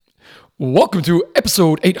Welcome to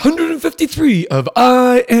episode 853 of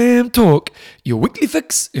I Am Talk, your weekly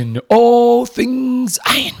fix in all things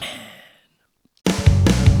Iron Man.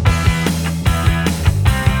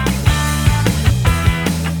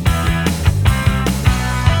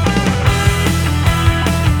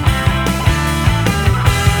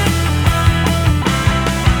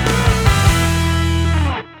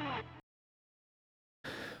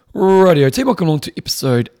 Radio team, welcome along to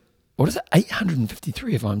episode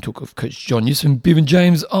 853 if I'm talking of Coach John Newsom, Bevan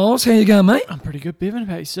James Oz. How you going, mate? I'm pretty good, Bevan.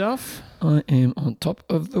 About yourself? I am on top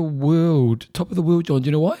of the world. Top of the world, John. Do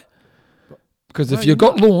you know why? Because if you've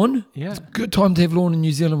got lawn, it's a good time to have lawn in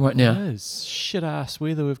New Zealand right now. It is shit-ass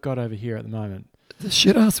weather we've got over here at the moment. The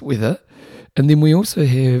shit-ass weather. And then we also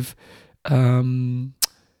have, it kind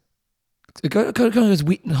of goes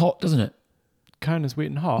wet and hot, doesn't it? Kona's wet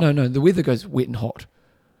and hot? No, the weather goes wet and hot.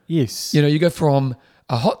 Yes. You know, you go from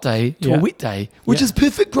a hot day to a wet day, which is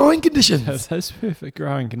perfect growing conditions. That's perfect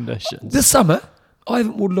growing conditions. This summer, I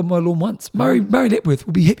haven't watered my lawn once. Murray Letworth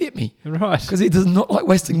will be happy at me. Right. Because he does not like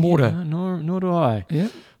wasting water. Nor do I. Yeah.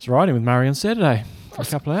 I was riding with Murray on Saturday for a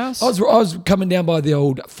couple of hours. I was coming down by the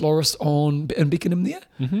old florist in Beckenham there.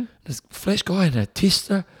 Mm-hmm. This flash guy in a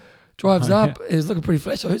Tester drives up. He's looking pretty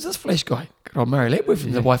flash. Who's this flash guy? Good old Murray Letworth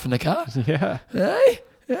and the wife in the car. Yeah. Hey,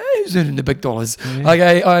 who's earning the big dollars? Yeah.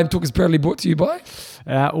 Okay, I Am Talk is proudly brought to you by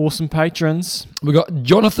Our awesome patrons. We got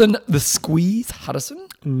Jonathan the Squeeze Hudson.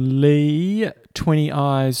 Lee, 20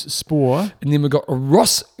 Eyes Spore. And then we got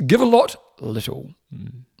Ross Give a Lot Little.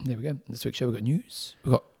 There we go. This week's show we got news.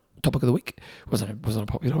 We got topic of the week. Wasn't a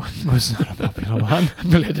popular one. Was not a popular one. I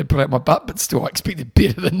really had to pull out my butt, but still I expected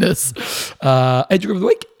better than this. Age group of the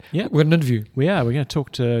week. Yeah, we've got an interview. We're going to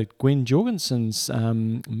talk to Gwen Jorgensen's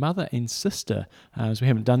mother and sister, as we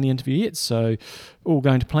haven't done the interview yet, so all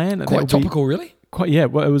going to plan. Quite topical, really?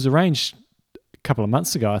 Well, it was arranged a couple of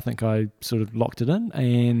months ago. I think I sort of locked it in,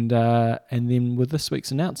 and then with this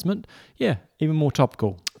week's announcement, even more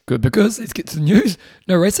topical. Good, because let's get to the news.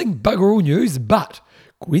 No racing, bugger all news, but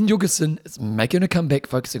Gwen Jorgensen is making a comeback,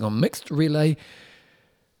 focusing on mixed relay,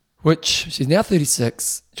 which she's now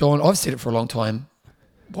 36. John, I've said it for a long time.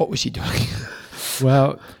 What was she doing?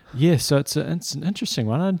 Well, so it's an interesting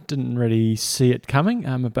one. I didn't really see it coming,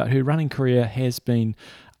 but her running career has been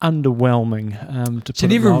underwhelming. She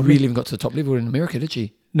never really even got to the top level in America, did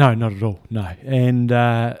she? No, not at all, no. And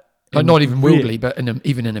not even worldly, but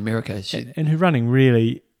even in America. And her running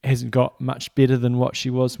really hasn't got much better than what she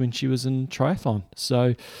was when she was in triathlon.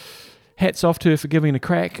 So hats off to her for giving it a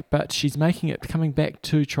crack, but she's making it coming back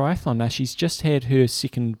to triathlon. Now, she's just had her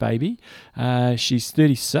second baby. She's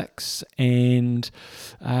 36, and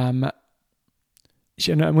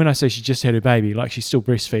when I say she just had her baby, like she's still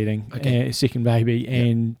breastfeeding, second baby,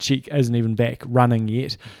 and she isn't even back running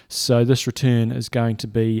yet. So this return is going to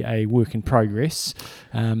be a work in progress.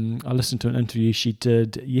 I listened to an interview she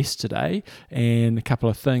did yesterday, and a couple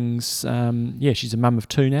of things. She's a mum of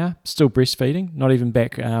two now, still breastfeeding, not even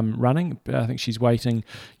back running. But I think she's waiting.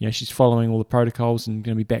 She's following all the protocols and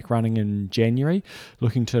going to be back running in January.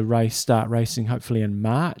 Looking to start racing hopefully in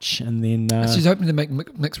March, and then she's hoping to make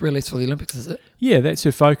mixed relays for the Olympics. Is it? Yeah, that's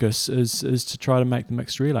her focus is to try to make the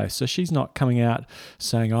mixed relay. So she's not coming out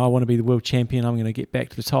saying, I want to be the world champion, I'm going to get back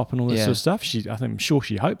to the top and all this sort of stuff. I'm sure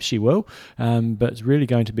she hopes she will, but it's really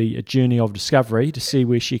going to be a journey of discovery to see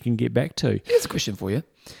where she can get back to. Here's a question for you.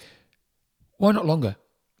 Why not longer?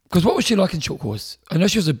 Because what was she like in short course? I know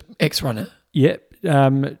she was an ex-runner. Yeah.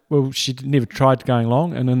 Well, she never tried going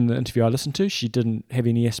long, and in the interview I listened to, she didn't have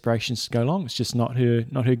any aspirations to go long. It's just not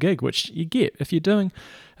her gig, which you get if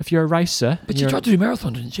you're a racer. But she tried to do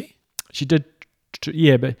marathon, didn't she? She did,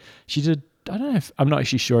 but she did. I don't know I'm not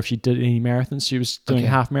actually sure if she did any marathons. She was doing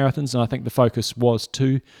half marathons, and I think the focus was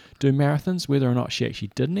to do marathons. Whether or not she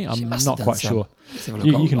actually did any, I'm not quite sure.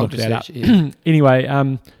 You can look that up.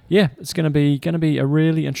 Anyway, it's going to be a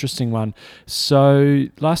really interesting one. So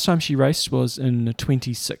last time she raced was in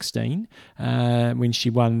 2016 when she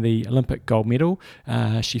won the Olympic gold medal.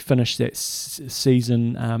 She finished that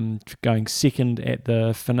season going second at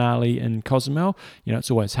the finale in Cozumel. It's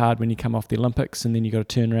always hard when you come off the Olympics and then you got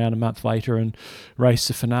to turn around a month later and race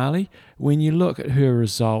the finale. When you look at her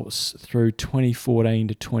results through 2014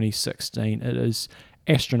 to 2016, it is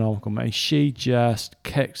astronomical, mate. She just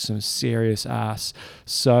kicked some serious ass.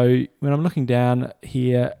 So when I'm looking down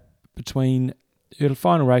here between her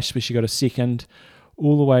final race where she got a second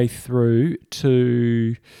all the way through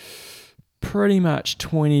to pretty much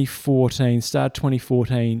 2014, start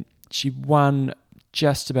 2014, she won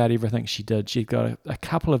just about everything she did. She got a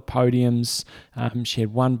couple of podiums. She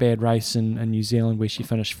had one bad race in New Zealand where she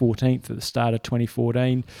finished 14th at the start of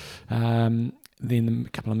 2014. Then a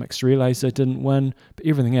couple of mixed relays they didn't win, but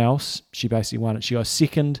everything else she basically won it. She got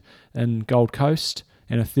second in Gold Coast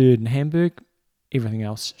and a third in Hamburg. Everything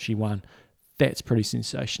else she won. That's pretty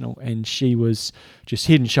sensational, and she was just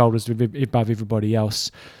head and shoulders above everybody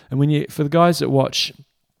else. And for the guys that watch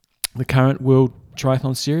the current World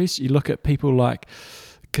Triathlon Series, you look at people like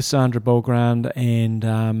Cassandra Bolgrand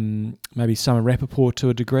and maybe Summer Rappaport to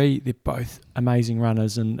a degree. They're both amazing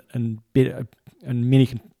runners and better, and many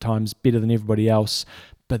times better than everybody else,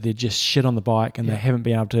 but they're just shit on the bike and they haven't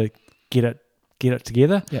been able to get it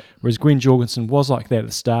together. Yep. Whereas Gwen Jorgensen was like that at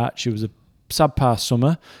the start. She was a subpar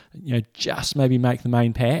swimmer, just maybe make the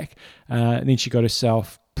main pack, and then she got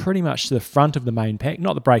herself pretty much to the front of the main pack,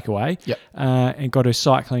 not the breakaway, and got her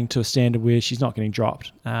cycling to a standard where she's not getting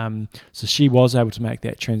dropped. So she was able to make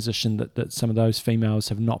that transition that some of those females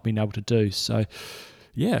have not been able to do. So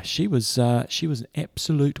yeah, she was an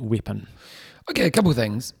absolute weapon. Okay, a couple of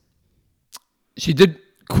things. She did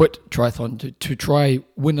quit triathlon to try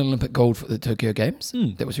win an Olympic gold for the Tokyo Games.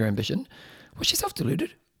 That was her ambition. Was she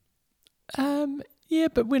self-deluded? Yeah,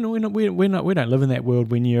 but we don't live in that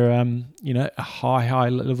world when you're a high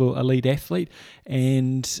level elite athlete,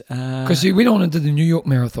 and because she went on and did the New York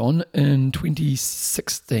Marathon in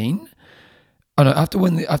 2016. Oh no, after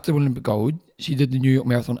winning Olympic gold, she did the New York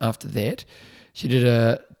Marathon. After that, she did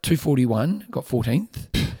a 2:41, got 14th.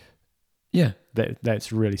 Yeah,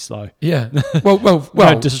 that's really slow. Yeah, well.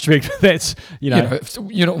 No disrespect. That's you're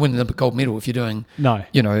not winning the Olympic gold medal if you're doing no.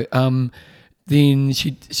 Then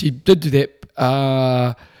she did do that,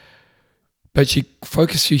 but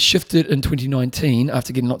she shifted in 2019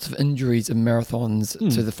 after getting lots of injuries in marathons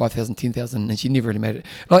to the 5,000, 10,000, and she never really made it.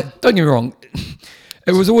 Like, don't get me wrong,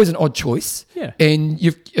 it was always an odd choice. Yeah, and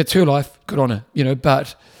it's her life, good on her,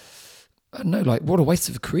 but I don't know, like, what a waste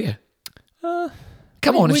of a career.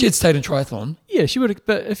 Come on, if she had stayed in triathlon. Yeah, she would have,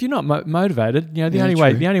 but if you're not motivated, the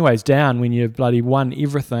only way is down when you've bloody won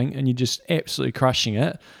everything and you're just absolutely crushing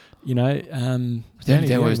it. The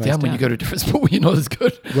only way is down when you go to a different sport where you're not as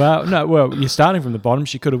good. Well, you're starting from the bottom.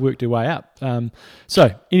 She could have worked her way up.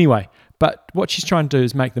 So anyway, but what she's trying to do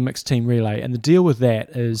is make the mixed team relay, and the deal with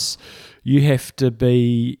that is you have to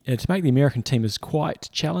be to make the American team is quite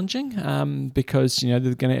challenging because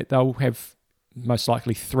they'll have most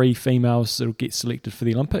likely 3 females that will get selected for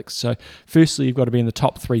the Olympics. So firstly, you've got to be in the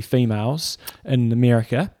top 3 females in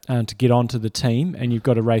America to get onto the team, and you've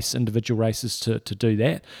got to race individual races to do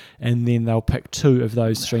that. And then they'll pick 2 of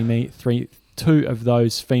those 2 of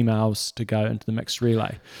those females to go into the mixed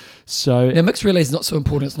relay. So now, mixed relay is not so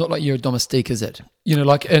important. It's not like you're a domestique, is it?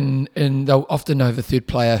 Like in they'll often have a third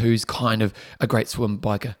player who's kind of a great swim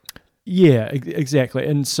biker. Yeah, exactly.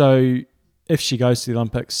 And so if she goes to the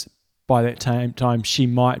Olympics, by that time, she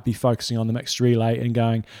might be focusing on the mixed relay and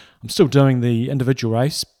going, I'm still doing the individual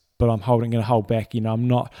race, but I'm going to hold back. I'm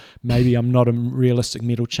not a realistic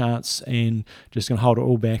medal chance, and just going to hold it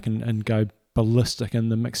all back and go ballistic in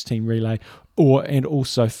the mixed team relay, and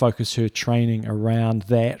also focus her training around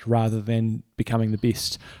that rather than becoming the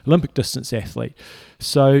best Olympic distance athlete.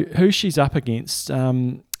 So who she's up against,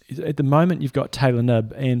 at the moment you've got Taylor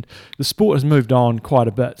Knibb, and the sport has moved on quite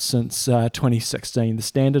a bit since 2016. The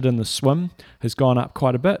standard in the swim has gone up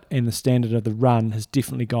quite a bit, and the standard of the run has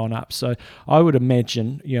definitely gone up. So I would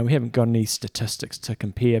imagine, we haven't got any statistics to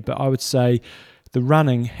compare, but I would say the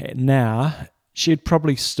running now, she'd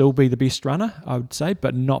probably still be the best runner, I would say,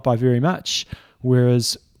 but not by very much.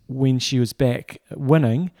 Whereas when she was back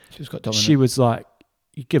winning, she was like,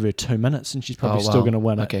 you give her 2 minutes and she's probably still going to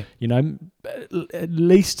win it. Okay. At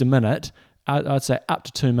least a minute. I'd say up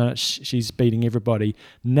to 2 minutes she's beating everybody.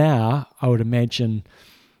 Now I would imagine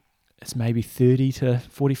it's maybe 30 to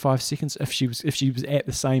 45 seconds if she was at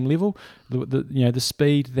the same level. The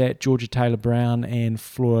speed that Georgia Taylor Brown and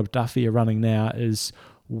Flora Duffy are running now is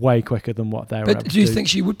way quicker than what they were. But do you think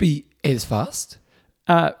she would be as fast?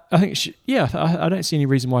 I think I don't see any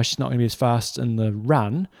reason why she's not going to be as fast in the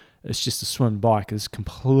run. It's just the swim bike is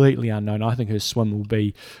completely unknown. I think her swim will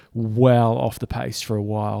be well off the pace for a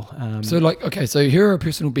while. So here are her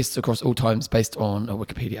personal bests across all times based on a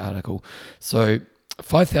Wikipedia article. So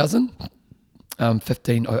 5,000,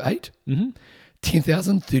 15:08,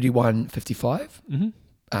 10,000, 31:55,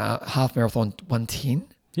 half marathon 1:10,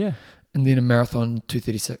 and then a marathon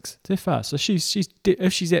 2:36. They're fast. So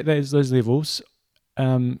if she's at those levels,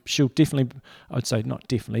 she'll definitely, I'd say not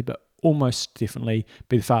definitely, but almost definitely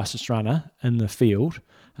be the fastest runner in the field.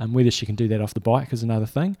 Whether she can do that off the bike is another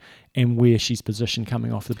thing, and where she's positioned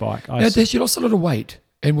coming off the bike. Now, she lost a lot of weight,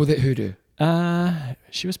 and will that hurt her?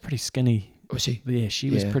 She was pretty skinny. Was she? Yeah, she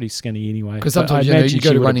was pretty skinny anyway. Because sometimes you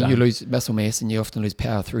go to running, you lose muscle mass, and you often lose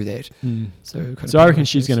power through that. So I reckon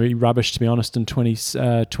she's going to be rubbish, to be honest, in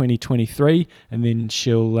 2023, and then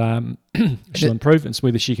she'll improve. It's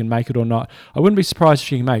whether she can make it or not. I wouldn't be surprised if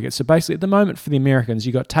she can make it. So basically, at the moment for the Americans,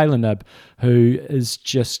 you got Taylor Knibb, who is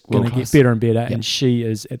just going to get better and better, and she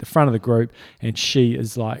is at the front of the group, and she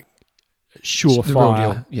is like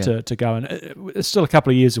surefire to go. And it's still a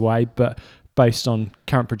couple of years away, but based on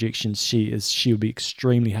current projections, she'll be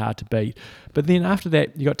extremely hard to beat. But then after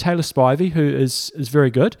that, you got Taylor Spivey, who is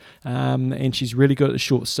very good, and she's really good at the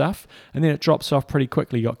short stuff. And then it drops off pretty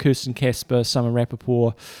quickly. You got Kirsten Casper, Summer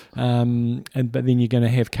Rappaport, but then you're going to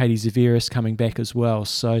have Katie Zaveris coming back as well.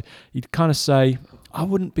 So you'd kind of say, I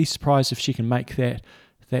wouldn't be surprised if she can make that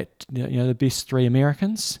the best three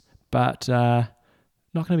Americans, but not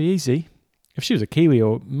going to be easy. If she was a Kiwi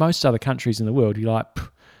or most other countries in the world, you're like,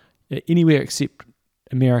 anywhere except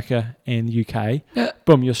America and the UK,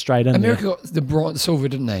 boom, you're straight in America there. got the bronze, silver,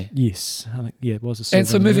 didn't they? Yes, I think it was a silver. And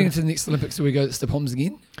so moving into the next Olympics, do we go to the Poms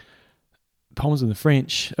again? Poms and the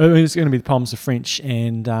French. It's going to be the Poms, the French,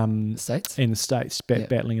 and States,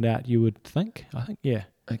 battling it out. You would think. I think, yeah.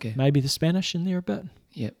 Okay. Maybe the Spanish in there a bit.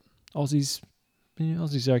 Yep. Aussies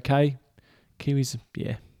are okay. Kiwis,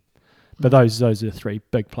 yeah. But those are the three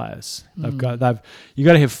big players. You got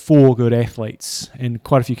to have four good athletes, and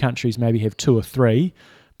quite a few countries maybe have two or three,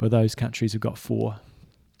 but those countries have got four.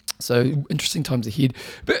 So interesting times ahead.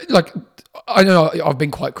 But like, I know I've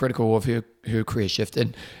been quite critical of her career shift,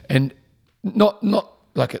 and not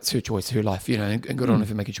like it's her choice, her life, and good on her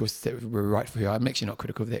for making choices that were right for her. I'm actually not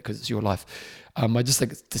critical of that because it's your life. I just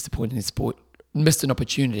think it's disappointing in sport. Missed an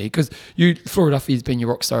opportunity because Flora Duffy's been your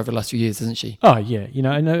rock star over the last few years, hasn't she? Oh yeah,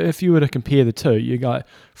 and if you were to compare the two, you got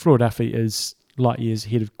Flora Duffy is light years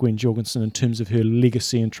ahead of Gwen Jorgensen in terms of her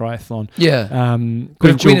legacy in triathlon. Yeah.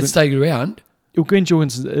 But if Gwen had stayed around, Gwen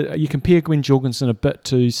Jorgensen, you compare Gwen Jorgensen a bit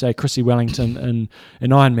to say Chrissy Wellington in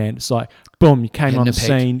Ironman. It's like boom, you came on the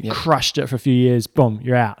scene, crushed it for a few years, boom,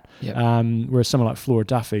 you're out. Yep. Whereas someone like Flora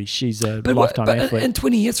Duffy, she's a lifetime athlete. And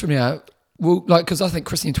 20 years from now. Well, because I think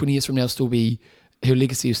Chrissy in 20 years from now her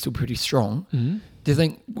legacy is still pretty strong. Mm-hmm. Do you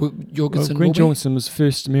think Jorgensen Gwen Jorgensen was the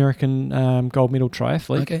first American gold medal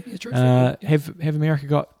triathlete. Okay, yeah, true. Have America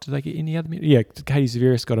got, do they get any other medal? Yeah, Katie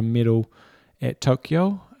Zaveris got a medal at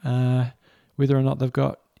Tokyo. Whether or not they've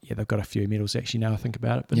got a few medals actually now I think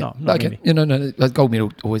about it, but not many. No, gold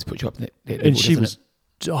medal always puts you up that level, and she was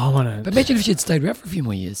dominant. But imagine if she had stayed around for a few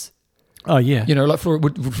more years. Oh, yeah. Like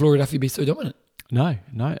would Flora Duffy be so dominant? No.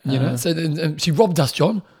 So then, she robbed us,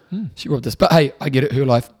 John. She robbed us. But hey, I get it. Her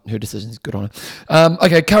life, her decisions, good on her.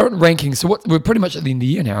 Okay, current rankings. So we're pretty much at the end of the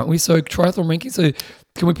year now, aren't we? So triathlon rankings. So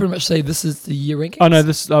can we pretty much say this is the year rankings? Oh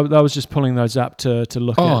no, I was just pulling those up to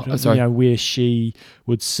look at where she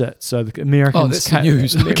would sit. So the Americans. That's the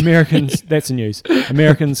news. Americans. That's the news.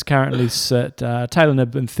 Americans currently sit Taylor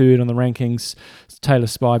Knibb in third on the rankings. Taylor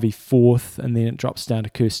Spivey fourth, and then it drops down to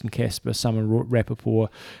Kirsten Casper, Summer Rappaport,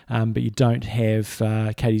 but you don't have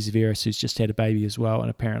Katie Zaveris, who's just had a baby as well, and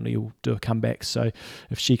apparently will do a comeback. So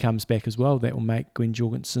if she comes back as well, that will make Gwen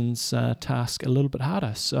Jorgensen's task a little bit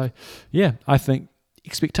harder. So yeah, I think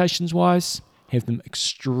expectations-wise, have them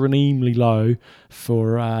extremely low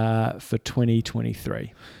for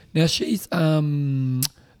 2023. Now she's are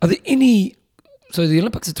there any? So the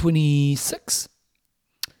Olympics are 26.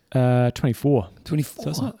 24. 24. So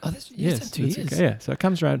it's not, that's 2 years. Okay, yeah, so it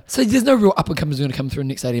comes around. So there's no real up-and-comers going to come through in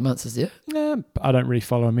the next 18 months, is there? I don't really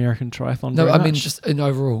follow American triathlon No, very much. Mean just in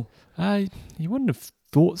overall. You wouldn't have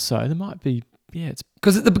thought so. There might be, it's...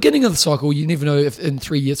 Because at the beginning of the cycle, you never know if in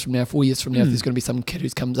 3 years from now, 4 years from now, if there's going to be some kid who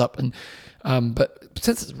comes up. And but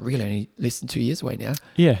since it's really only less than 2 years away now.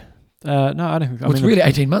 Yeah. No, I don't think... It's really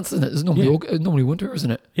 18 months, isn't it? It's normally winter,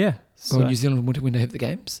 isn't it? Yeah. So New Zealand winter when they have the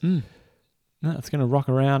games. No, it's going to rock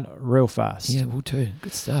around real fast. Yeah, we'll too.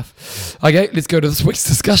 Good stuff. Okay, let's go to this week's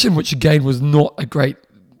discussion, which again was not a great...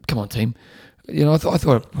 Come on, team. I thought I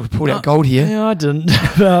would pulled out gold here. Yeah, I didn't,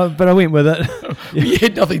 but I went with it. You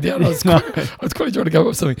had nothing down. I was quite trying to go up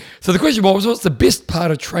with something. So the question was, what's the best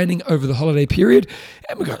part of training over the holiday period?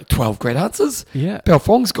 And we got 12 great answers. Yeah.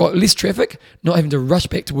 Belfong's got less traffic, not having to rush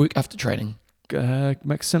back to work after training.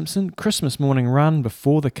 Mick Simpson, Christmas morning run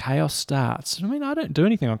before the chaos starts. I don't do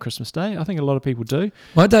anything on Christmas Day. I think a lot of people do.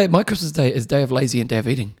 My Christmas Day is day of lazy and day of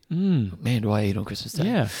eating. Man, do I eat on Christmas Day.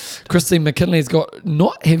 Yeah. Christine McKinley's got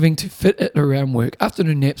not having to fit it around work.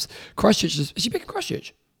 Afternoon naps. Christchurch, is she back in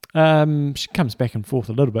Christchurch? She comes back and forth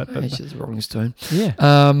a little bit. But she's a Rolling Stone.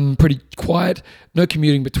 Yeah. Pretty quiet. No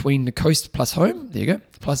commuting between the coast plus home. There you go.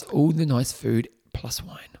 Plus all the nice food plus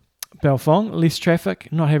wine. Belfong, less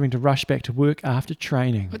traffic, not having to rush back to work after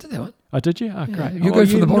training. I did that one. Oh, did you? Oh, great. You go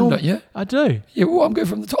from the bottom, don't you? I do. Yeah, well, I'm going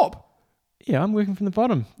from the top. Yeah, I'm working from the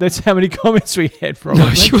bottom. That's how many comments we had from. No,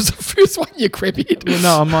 she was the first one, you craphead. Well,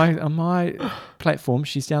 no, on my platform,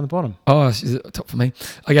 she's down the bottom. Oh, she's at the top for me.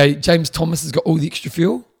 Okay, James Thomas has got all the extra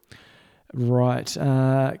fuel. Right.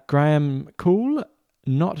 Graham Cool,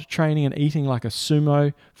 not training and eating like a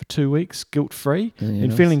sumo for 2 weeks, guilt-free,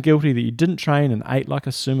 and feeling guilty that you didn't train and ate like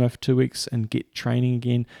a sumo for 2 weeks and get training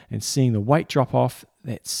again and seeing the weight drop off,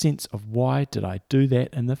 that sense of why did I do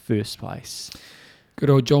that in the first place? Good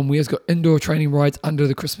old John Weir's got indoor training rides under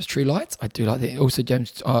the Christmas tree lights. I do like that. Also,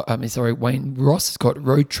 Wayne Ross has got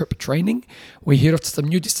road trip training. We head off to some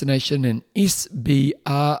new destination and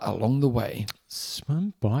SBR along the way.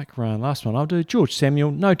 Swim, bike, run. Last one I'll do. George Samuel,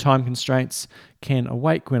 no time constraints. Can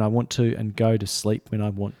awake when I want to and go to sleep when I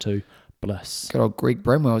want to. Bliss. Good old Greg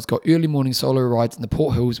Bramwell has got early morning solo rides in the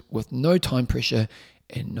Port Hills with no time pressure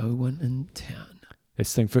and no one in town.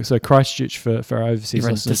 That's the thing. So Christchurch for our overseas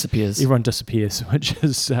listeners, everyone disappears, which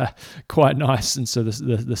is quite nice. And so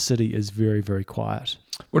the city is very, very quiet.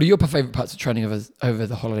 What are your favourite parts of training over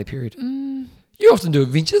the holiday period? You often do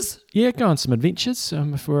adventures. Yeah, go on some adventures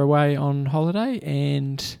if we're away on holiday.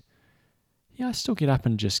 And yeah, I still get up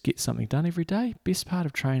and just get something done every day. Best part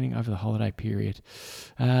of training over the holiday period.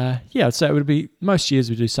 I'd say it would be, most years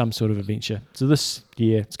we do some sort of adventure. So this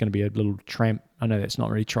year it's going to be a little tramp. I know that's not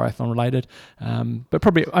really triathlon related, but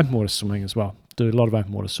probably open water swimming as well. Do a lot of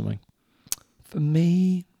open water swimming. For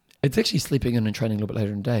me, it's actually sleeping in and training a little bit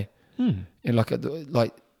later in the day.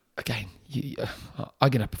 Again, I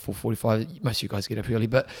get up at 4:45. Most of you guys get up early,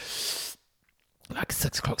 but like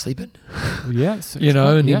 6 o'clock sleeping. Yeah,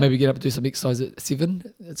 and then maybe get up and do some exercise at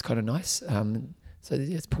 7. It's kind of nice. So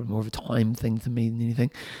it's probably more of a time thing to me than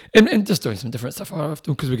anything. And just doing some different stuff.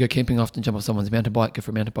 Because we go camping, I often jump on someone's mountain bike, go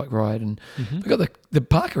for a mountain bike ride. And they've got the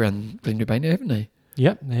park around Glen Bay now, haven't they?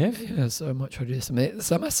 Yep, they have. Yeah, so I might try to do some of that this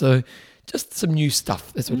summer. So just some new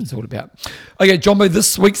stuff. That's what it's all about. Okay, Jumbo,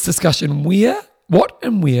 this week's discussion, what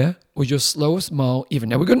and where was your slowest mile ever?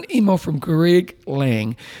 Now, we got an email from Greg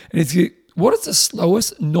Lang. And it's, what is the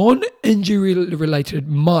slowest non-injury related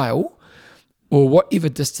mile or whatever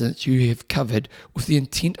distance you have covered with the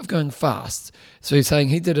intent of going fast? So he's saying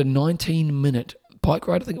he did a 19-minute bike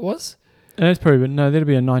ride, I think it was. That's probably, no, that'll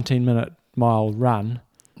be a 19-minute mile run.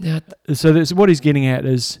 Now, so that's what he's getting at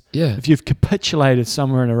is if you've capitulated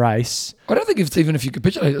somewhere in a race. I don't think it's even if you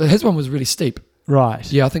capitulate. His one was really steep.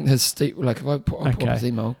 Right. Yeah, I think his steep, like if I put up his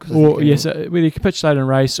email. So whether you capitulate in a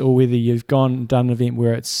race or whether you've gone and done an event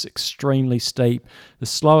where it's extremely steep, the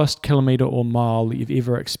slowest kilometre or mile that you've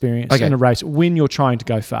ever experienced in a race when you're trying to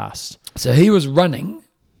go fast. So he was running,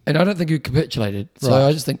 and I don't think he capitulated. So right.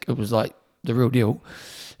 I just think it was like the real deal.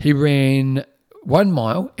 He ran 1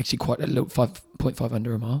 mile, actually quite a little, 5.5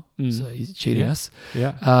 under a mile. So he's cheating us.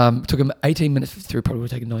 Yeah. Took him 18 minutes through, probably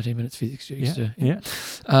would have taken 19 minutes for the extra. Yeah.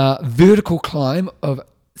 Vertical climb of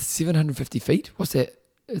 750 feet. What's that?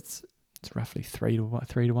 It's roughly 3 to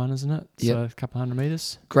 1, isn't it? Yeah. So a couple hundred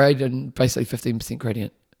metres. Grade and basically 15%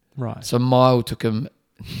 gradient. Right. So a mile took him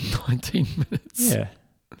 19 minutes. Yeah.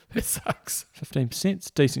 It sucks. 15%, it's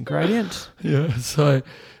decent gradient. Yeah. So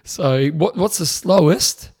what's the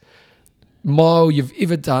slowest mile you've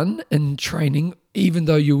ever done in training, even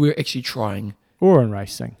though you were actually trying? Or in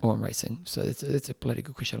racing. So that's a bloody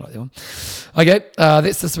good question. I like that one. Okay,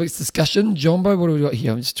 that's this week's discussion. Jumbo, what do we got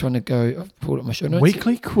here? I'm just trying to go. I've pulled up my show notes.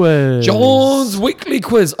 Weekly quiz. John's weekly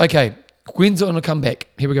quiz. Okay, when's it going to come back?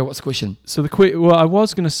 Here we go. What's the question? So I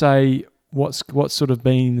was going to say what's sort of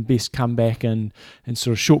been the best comeback in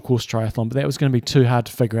sort of short course triathlon, but that was going to be too hard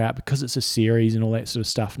to figure out because it's a series and all that sort of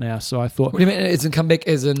stuff now. So I thought, what do you mean? As in comeback?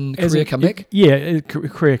 As in career comeback? Yeah,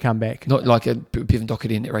 career comeback. Not like a Bevan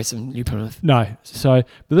Doherty in that race in New Plymouth. No. So,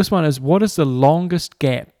 but this one is, what is the longest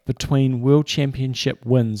gap between World Championship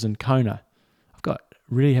wins in Kona?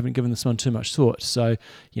 Really haven't given this one too much thought. So,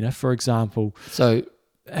 for example, say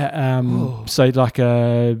like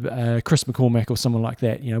a Chris McCormack or someone like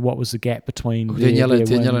that, what was the gap between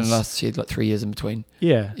Daniela and last year, like 3 years in between.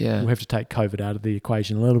 Yeah. We'll have to take COVID out of the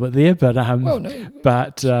equation a little bit there, but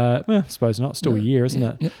I suppose not. Still a year, isn't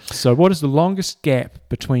it? Yeah. So what is the longest gap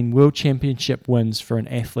between World Championship wins for an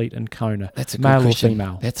athlete in Kona? That's a good male question. Or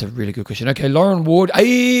female? That's a really good question. Okay, Lauren Ward.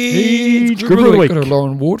 Age group of the week. Got a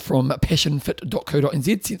Lauren Ward from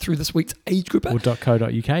passionfit.co.nz sent through this week's age grouper. Or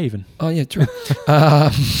 .co.uk even. Oh, yeah, true.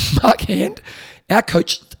 Mark Hand, our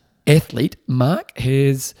coached athlete, Mark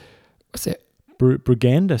has,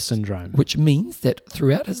 Brugada syndrome. Which means that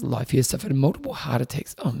throughout his life he has suffered multiple heart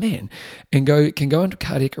attacks. Oh man, and can go into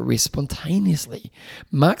cardiac arrest spontaneously.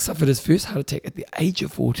 Mark suffered his first heart attack at the age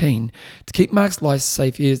of 14. To keep Mark's life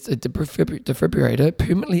safe, he has a defibrillator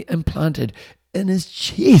permanently implanted in his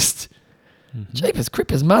chest. Jeepers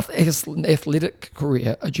creepers. Mark's athletic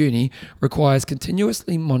career, a journey, requires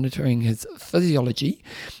continuously monitoring his physiology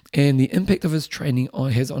and the impact of his training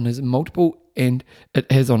has on it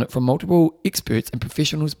from multiple experts and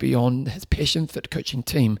professionals beyond his passion fit coaching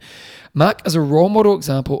team. Mark is a role model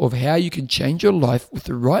example of how you can change your life with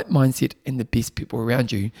the right mindset and the best people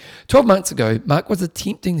around you. 12 months ago, Mark was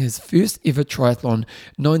attempting his first ever triathlon,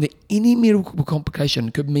 knowing that any medical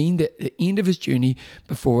complication could mean that the end of his journey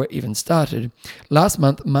before it even started. Last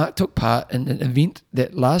month, Mark took part in an event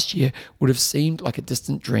that last year would have seemed like a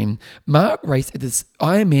distant dream. Mark raced at this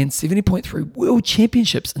Ironman 70.3 World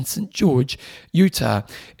Championships in St. George, Utah.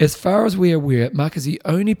 As far as we are aware, Mark is the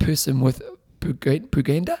only person with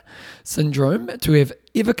Brugada syndrome to have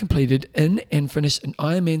ever completed and finished an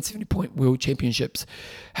Ironman 70 World Championships.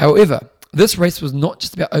 However, this race was not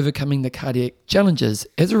just about overcoming the cardiac challenges.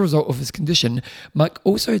 As a result of his condition, Mark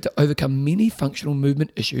also had to overcome many functional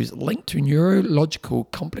movement issues linked to neurological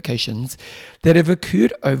complications that have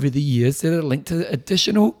occurred over the years that are linked to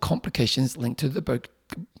additional complications linked to the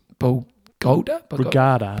Brugada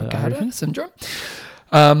syndrome.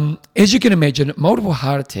 As you can imagine, multiple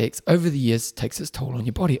heart attacks over the years takes its toll on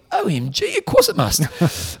your body. OMG, of course it must.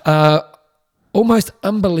 Almost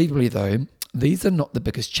unbelievably though, these are not the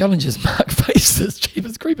biggest challenges Mark faces,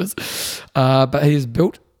 Jeepers Creepers, but he has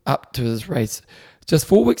built up to his race. Just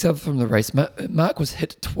 4 weeks out from the race, Mark was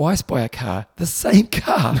hit twice by a car, the same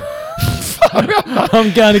car.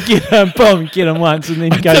 I'm going to get him, boom, get him once and then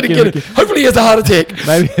go get him. Hopefully he has a heart attack.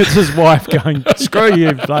 Maybe it's his wife going, screw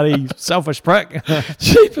you, bloody selfish prick.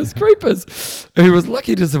 Jeepers Creepers. He was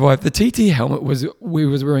lucky to survive. The TT helmet he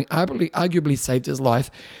was wearing arguably saved his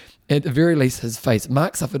life. At the very least, his face.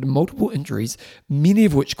 Mark suffered multiple injuries, many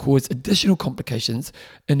of which caused additional complications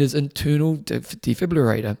in his internal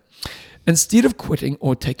defibrillator. Instead of quitting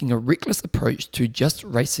or taking a reckless approach to just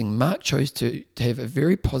racing, Mark chose to have a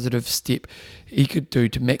very positive step he could do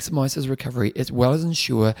to maximise his recovery as well as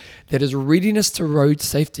ensure that his readiness to road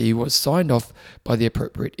safety was signed off by the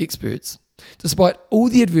appropriate experts. Despite all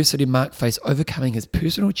the adversity Mark faced overcoming his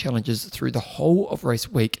personal challenges through the whole of race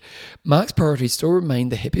week, Mark's priority still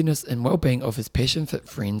remained the happiness and well-being of his passion-fit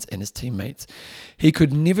friends and his teammates. He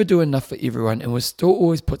could never do enough for everyone and was still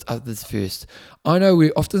always puts others first. I know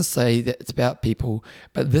we often say that it's about people,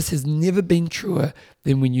 but this has never been truer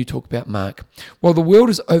than when you talk about Mark. While the world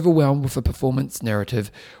is overwhelmed with a performance narrative,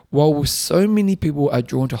 while so many people are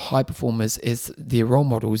drawn to high performers as their role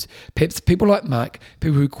models, perhaps people like Mark,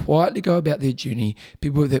 people who quietly go about their journey,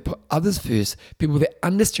 people that put others first, people that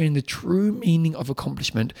understand the true meaning of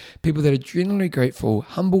accomplishment, people that are genuinely grateful,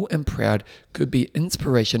 humble and proud, could be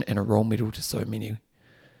inspiration and a role model to so many.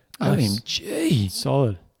 Nice. OMG.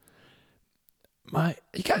 Solid. Where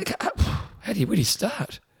do you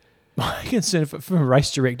start? My concern from a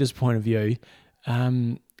race director's point of view,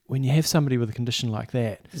 when you have somebody with a condition like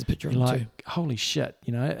that, there's a picture of you're him like, too. Holy shit,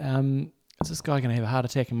 is this guy going to have a heart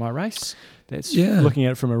attack in my race? That's looking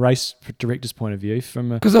at it from a race director's point of view.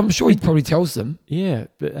 Because I'm sure he probably tells them. Yeah,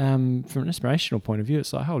 but from an inspirational point of view,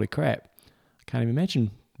 it's like, holy crap, I can't even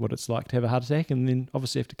imagine what it's like to have a heart attack and then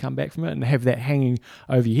obviously have to come back from it and have that hanging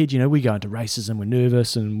over your head. We go into races and we're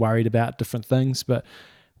nervous and worried about different things, but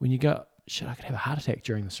when you go, shit, I could have a heart attack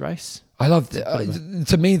during this race. I love that.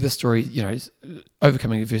 To me, the story, is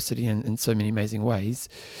overcoming adversity in so many amazing ways,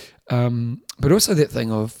 but also that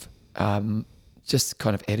thing of just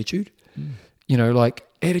kind of attitude. Like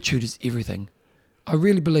attitude is everything. I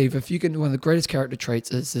really believe one of the greatest character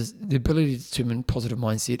traits is the ability to determine positive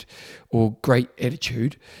mindset or great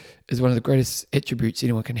attitude is one of the greatest attributes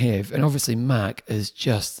anyone can have. And obviously Mark is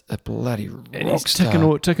just a bloody rock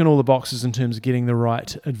star. Ticking all the boxes in terms of getting the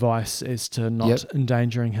right advice as to not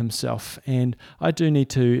endangering himself. And I do need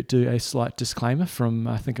to do a slight disclaimer from,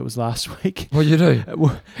 I think it was last week. What you do?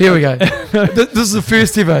 Here we go. This is the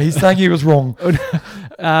first ever. He's saying he was wrong.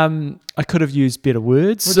 I could have used better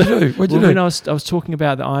words. What'd you do? When I was talking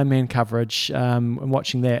about the Ironman coverage and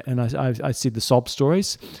watching that, and I said the sob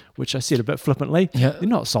stories, which I said a bit flippantly. Yeah. They're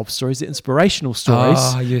not sob stories; they're inspirational stories.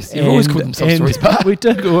 Ah, yes. You've always called them sob stories, but we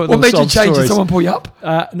did call them what made sob you change? stories. Did someone pull you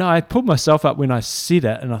up? No, I pulled myself up when I said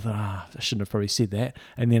it, and I thought, I shouldn't have probably said that.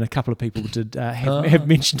 And then a couple of people did have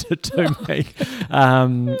mentioned it to me.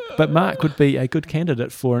 But Mark would be a good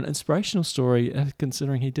candidate for an inspirational story,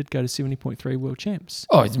 considering he did go to 70.3 World Champs.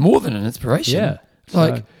 Oh, it's more than an inspiration. Yeah.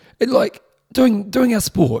 Like doing our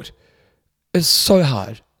sport, is so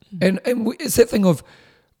hard. And it's that thing of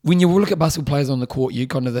when you look at basketball players on the court, they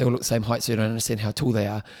all look the same height, so you don't understand how tall they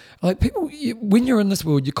are. Like people, when you're in this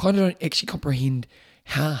world, you kind of don't actually comprehend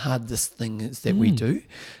how hard this thing is that we do.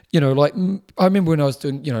 Like I remember when I was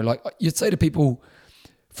doing, like you'd say to people,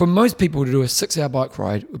 for most people to do a 6-hour bike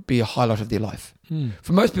ride would be a highlight of their life.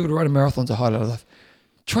 For most people to run a marathon is a highlight of their life.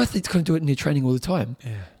 Triathletes kind of do it in their training all the time.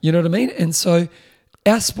 Yeah. You know what I mean? And so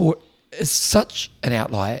our sport is such an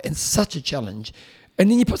outlier and such a challenge. And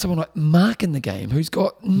then you put someone like Mark in the game who's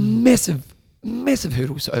got massive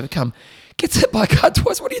hurdles to overcome. Gets hit by a car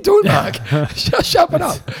twice. What are you doing, Mark? Sharpen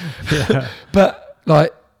up. Yeah. But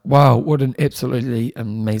like, wow, what an absolutely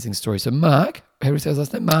amazing story. So Mark, how do we say his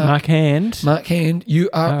last name? Mark Hand. Mark Hand, you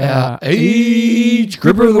are our Age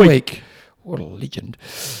Gripper of the Week. What a legend.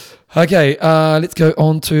 Okay, let's go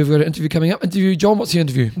on to, we've got an interview coming up. John, what's the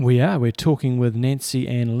interview? We're talking with Nancy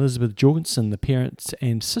and Elizabeth Jorgensen, the parents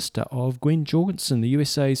and sister of Gwen Jorgensen, the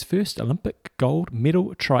USA's first Olympic gold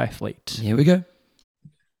medal triathlete. Here we go.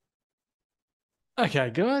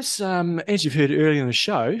 Okay, guys, as you've heard earlier in the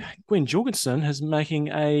show, Gwen Jorgensen is making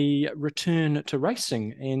a return to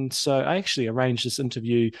racing. And so I actually arranged this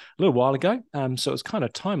interview a little while ago. So it's kind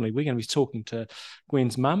of timely. We're going to be talking to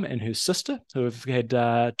Gwen's mum and her sister, who have had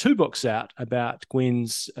 2 books out about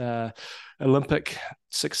Gwen's Olympic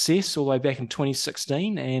success all the way back in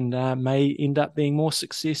 2016 and may end up being more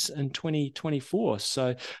success in 2024.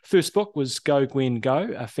 So first book was Go Gwen Go,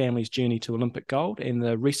 A Family's Journey to Olympic Gold. And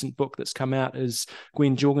the recent book that's come out is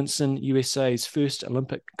Gwen Jorgensen, USA's first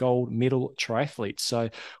Olympic gold medal triathlete. So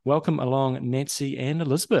welcome along, Nancy and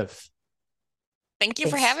Elizabeth. Thank you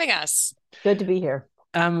for having us. Good to be here.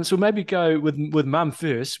 So maybe go with Mum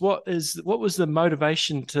first. What was the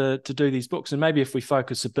motivation to do these books? And maybe if we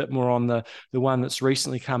focus a bit more on the one that's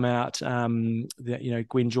recently come out,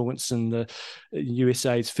 Gwen Jorgensen, the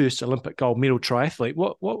USA's first Olympic gold medal triathlete.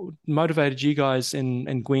 What motivated you guys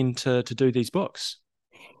and Gwen to do these books?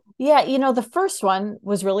 Yeah, the first one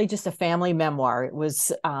was really just a family memoir. It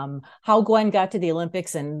was how Gwen got to the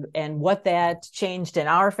Olympics and what that changed in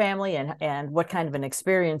our family and what kind of an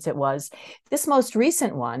experience it was. This most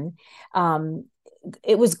recent one,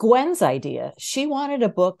 it was Gwen's idea. She wanted a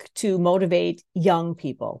book to motivate young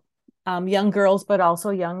people, young girls, but also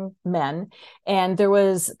young men. And there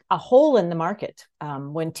was a hole in the market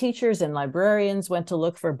when teachers and librarians went to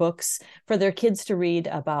look for books for their kids to read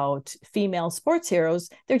about female sports heroes.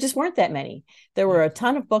 There just weren't that many. There were a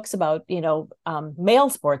ton of books about, male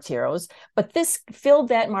sports heroes, but this filled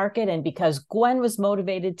that market. And because Gwen was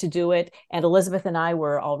motivated to do it, and Elizabeth and I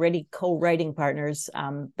were already co-writing partners,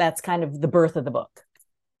 that's kind of the birth of the book.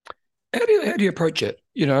 How do you approach it?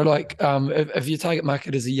 If your target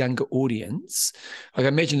market is a younger audience, like I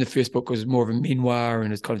imagine the first book was more of a memoir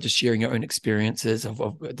and it's kind of just sharing your own experiences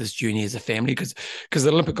of this journey as a family, because the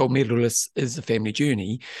Olympic gold medalist is a family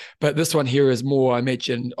journey. But this one here is more, I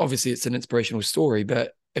imagine, obviously it's an inspirational story,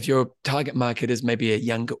 but if your target market is maybe a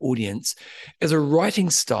younger audience, as a writing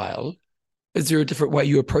style, is there a different way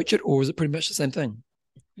you approach it, or is it pretty much the same thing?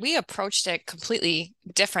 We approached it completely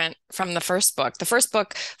different from the first book. The first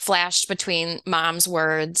book flashed between mom's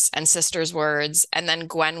words and sister's words, and then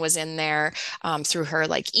Gwen was in there through her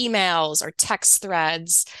emails or text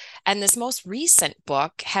threads. And this most recent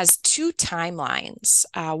book has 2 timelines.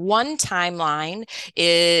 One timeline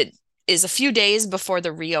is a few days before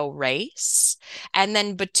the Rio race. And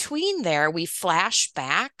then between there, we flash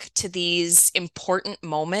back to these important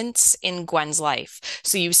moments in Gwen's life.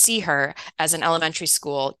 So you see her as an elementary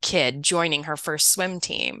school kid joining her first swim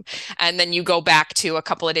team. And then you go back to a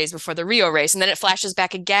couple of days before the Rio race. And then it flashes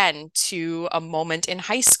back again to a moment in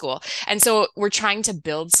high school. And so we're trying to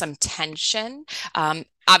build some tension.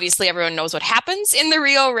 Obviously, everyone knows what happens in the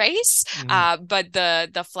Rio race, but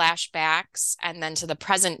the flashbacks and then to the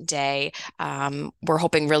present day, we're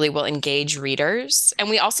hoping really will engage readers. And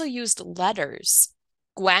we also used letters.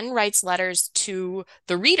 Gwen writes letters to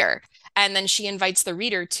the reader, and then she invites the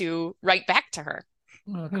reader to write back to her.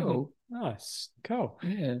 Oh, cool. Nice. Cool.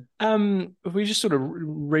 Yeah. If we just sort of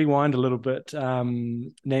rewind a little bit,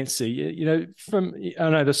 Nancy, I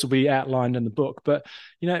know this will be outlined in the book, but,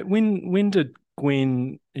 when did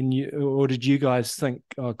Gwen or did you guys think,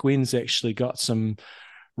 Gwen's actually got some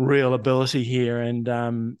real ability here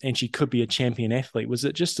and she could be a champion athlete? Was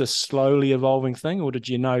it just a slowly evolving thing, or did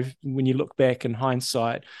you know when you look back in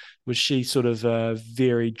hindsight, was she sort of a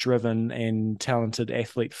very driven and talented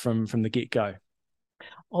athlete from the get-go?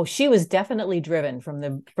 Oh, she was definitely driven from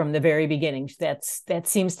the very beginning. That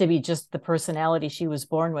seems to be just the personality she was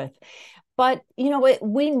born with. But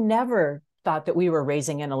we never thought that we were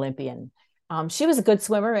raising an Olympian. She was a good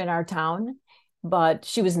swimmer in our town, but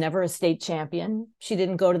she was never a state champion. She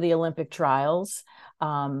didn't go to the Olympic trials.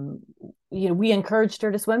 We encouraged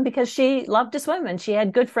her to swim because she loved to swim and she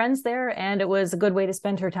had good friends there, and it was a good way to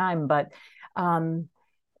spend her time. But and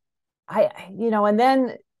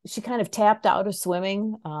then she kind of tapped out of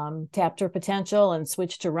swimming, tapped her potential, and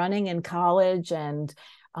switched to running in college. And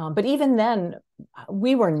but even then,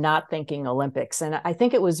 we were not thinking Olympics. And I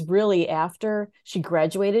think it was really after she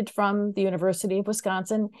graduated from the University of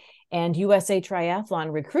Wisconsin and USA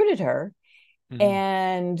Triathlon recruited her,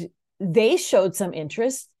 and they showed some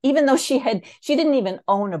interest, even though she didn't even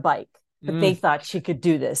own a bike, but they thought she could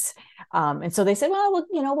do this. And so they said, well,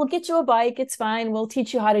 we'll get you a bike. It's fine. We'll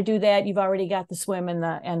teach you how to do that. You've already got the swim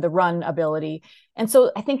and the run ability. And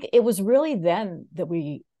so I think it was really then that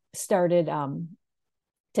we started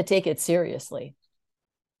to take it seriously.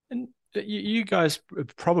 And you guys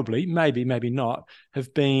probably, maybe not,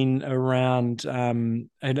 have been around and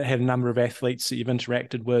had a number of athletes that you've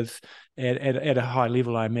interacted with at a high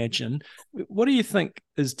level, I imagine. What do you think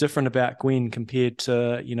is different about Gwen compared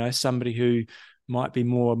to, somebody who might be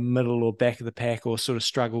more middle or back of the pack or sort of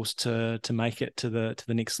struggles to make it to the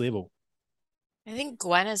next level? I think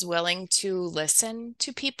Gwen is willing to listen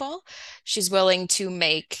to people. She's willing to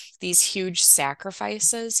make these huge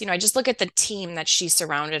sacrifices. I just look at the team that she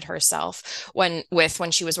surrounded herself when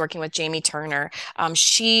she was working with Jamie Turner.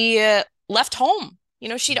 She left home.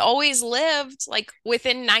 She'd always lived like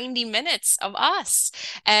within 90 minutes of us.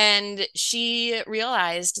 And she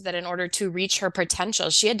realized that in order to reach her potential,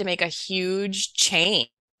 she had to make a huge change.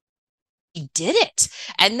 She did it.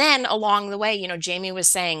 And then along the way, Jamie was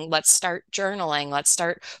saying, let's start journaling. Let's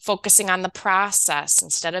start focusing on the process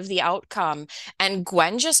instead of the outcome. And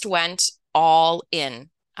Gwen just went all in.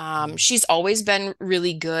 She's always been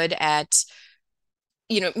really good at,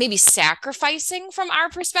 maybe sacrificing from our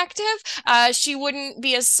perspective. She wouldn't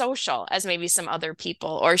be as social as maybe some other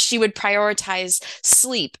people, or she would prioritize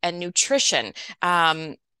sleep and nutrition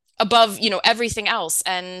above, everything else.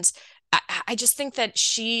 And I just think that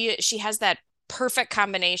she has that perfect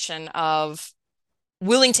combination of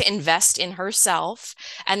willing to invest in herself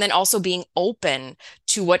and then also being open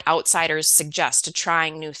to what outsiders suggest, to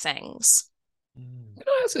trying new things. Can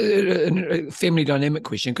I ask a family dynamic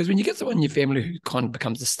question? Because when you get someone in your family who kind of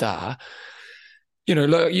becomes a star,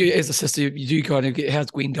 like you as a sister, you do kind of get,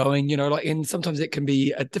 how's Gwen going? And sometimes it can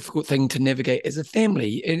be a difficult thing to navigate as a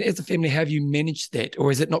family. And as a family, have you managed that, or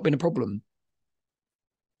has it not been a problem?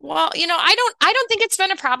 Well, I don't think it's been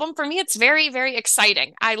a problem for me. It's very, very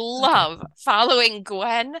exciting. I love following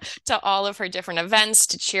Gwen to all of her different events,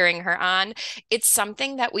 to cheering her on. It's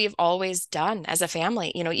something that we've always done as a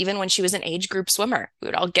family. Even when she was an age group swimmer, we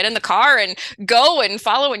would all get in the car and go and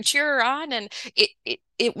follow and cheer her on. And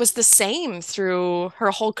it was the same through her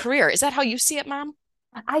whole career. Is that how you see it, Mom?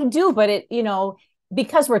 I do, but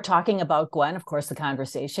because we're talking about Gwen, of course, the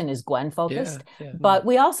conversation is Gwen focused, but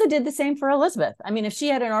we also did the same for Elizabeth. I mean, if she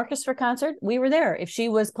had an orchestra concert, we were there. If she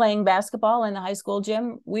was playing basketball in the high school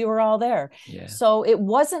gym, we were all there. Yeah. So it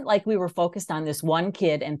wasn't like we were focused on this one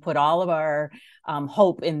kid and put all of our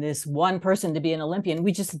hope in this one person to be an Olympian.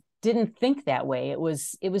 We just didn't think that way. It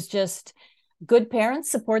was just good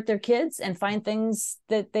parents support their kids and find things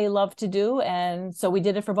that they love to do. And so we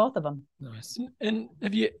did it for both of them. Nice. And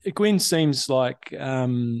Gwen seems like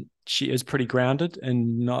she is pretty grounded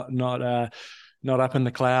and not up in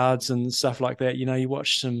the clouds and stuff like that. You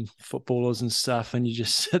watch some footballers and stuff and you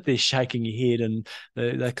just sit there shaking your head and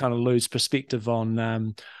they kind of lose perspective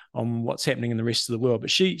on what's happening in the rest of the world.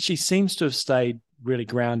 But she seems to have stayed really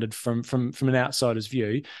grounded from an outsider's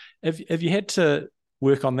view. Have you had to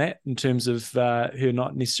work on that in terms of her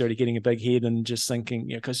not necessarily getting a big head and just thinking,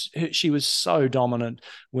 because she was so dominant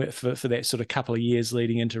for that sort of couple of years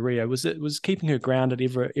leading into Rio. Was keeping her grounded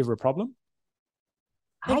ever a problem?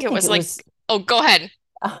 I think it was like, oh, go ahead.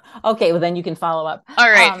 Okay, well then you can follow up. All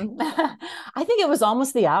right. I think it was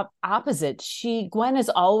almost the opposite. Gwen has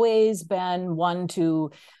always been one to,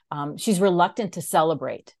 she's reluctant to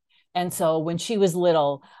celebrate. And so when she was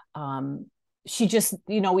little, she just,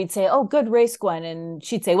 we'd say, oh, good race, Gwen. And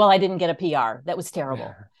she'd say, well, I didn't get a PR. That was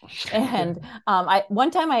terrible. And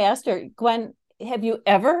one time I asked her, Gwen, have you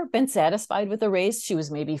ever been satisfied with a race? She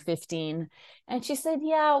was maybe 15. And she said,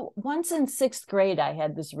 yeah, once in 6th grade, I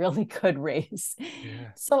had this really good race.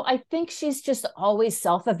 Yeah. So I think she's just always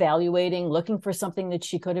self-evaluating, looking for something that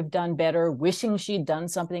she could have done better, wishing she'd done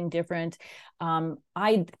something different. I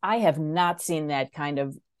have not seen that kind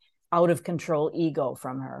of out of control ego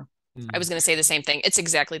from her. I was going to say the same thing. It's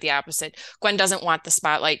exactly the opposite. Gwen doesn't want the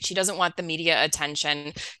spotlight. She doesn't want the media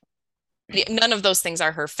attention. None of those things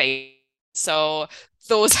are her favorite. So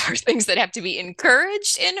those are things that have to be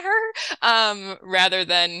encouraged in her, rather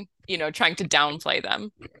than, trying to downplay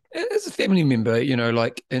them. As a family member,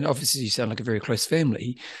 and obviously you sound like a very close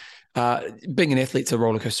family. Being an athlete's a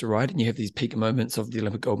roller coaster ride, and you have these peak moments of the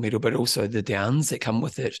Olympic gold medal, but also the downs that come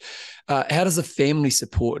with it. How does a family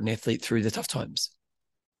support an athlete through the tough times?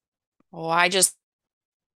 Oh, I just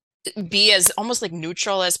be as almost like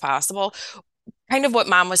neutral as possible. Kind of what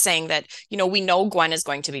mom was saying, that, we know Gwen is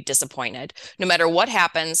going to be disappointed. No matter what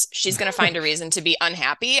happens, she's going to find a reason to be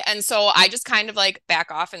unhappy. And so I just kind of like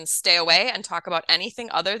back off and stay away and talk about anything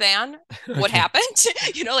other than what happened.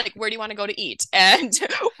 Like, where do you want to go to eat? And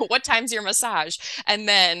what time's your massage? And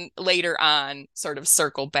then later on, sort of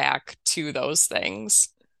circle back to those things.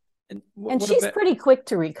 And she's pretty quick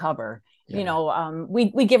to recover. Yeah.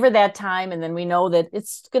 We give her that time, and then we know that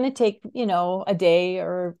it's going to take, a day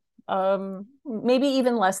or maybe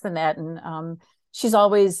even less than that. And she's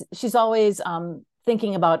always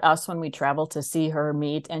thinking about us when we travel to see her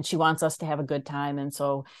meet, and she wants us to have a good time. And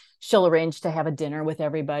so she'll arrange to have a dinner with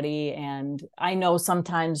everybody. And I know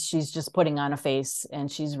sometimes she's just putting on a face and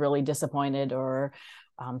she's really disappointed, or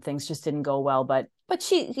things just didn't go well. But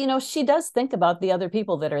she, she does think about the other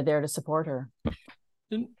people that are there to support her.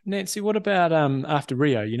 Nancy, what about after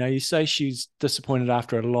Rio? You say she's disappointed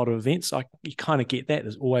after a lot of events. You kind of get that.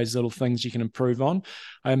 There's always little things you can improve on.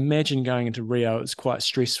 I imagine going into Rio, it's quite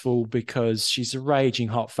stressful because she's a raging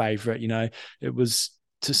hot favourite. It was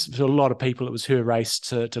to a lot of people, it was her race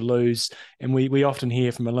to lose. And we often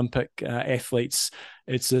hear from Olympic athletes,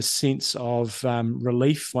 it's a sense of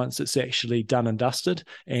relief once it's actually done and dusted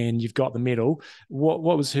and you've got the medal. What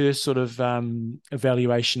was her sort of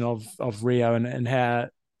evaluation of Rio, and how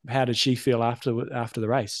did she feel after the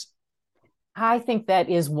race? I think that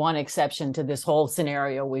is one exception to this whole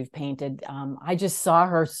scenario we've painted. I just saw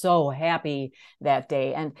her so happy that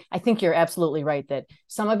day. And I think you're absolutely right that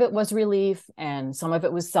some of it was relief and some of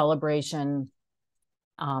it was celebration.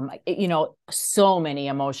 So many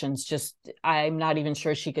emotions. Just, I'm not even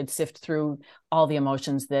sure she could sift through all the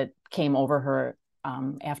emotions that came over her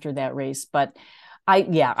after that race. But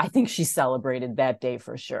I think she celebrated that day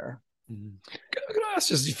for sure. Can I ask,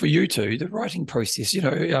 just for you two, the writing process, you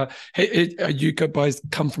guys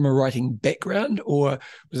come from a writing background, or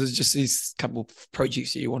was it just these couple of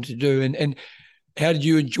projects that you wanted to do? And how did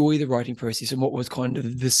you enjoy the writing process, and what was kind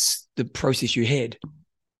of the process you had?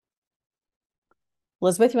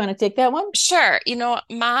 Elizabeth, you want to take that one? Sure.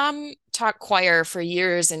 Mom taught choir for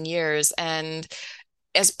years and years, and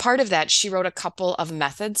as part of that, she wrote a couple of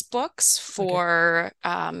methods books for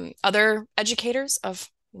other educators of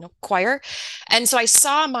choir. And so I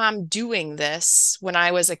saw mom doing this when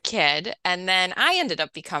I was a kid. And then I ended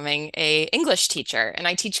up becoming an English teacher, and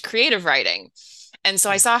I teach creative writing. And so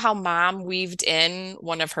I saw how mom weaved in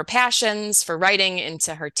one of her passions for writing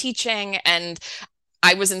into her teaching. And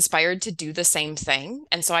I was inspired to do the same thing.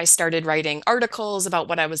 And so I started writing articles about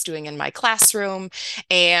what I was doing in my classroom.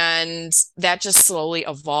 And that just slowly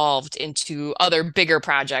evolved into other bigger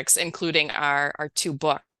projects, including our two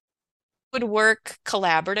books. Would work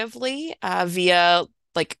collaboratively via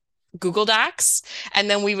like Google Docs, and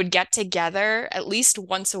then we would get together at least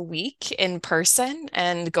once a week in person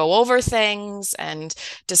and go over things and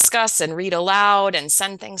discuss and read aloud and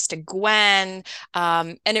send things to Gwen.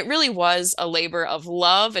 And it really was a labor of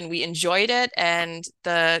love, and we enjoyed it. And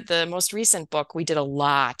the most recent book, we did a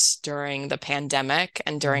lot during the pandemic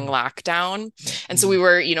and during lockdown. And so we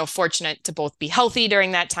were, fortunate to both be healthy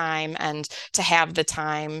during that time and to have the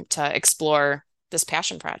time to explore this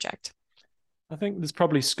passion project. I think there's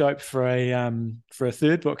probably scope for a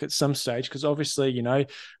third book at some stage, because obviously,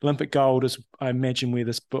 Olympic gold is, I imagine, where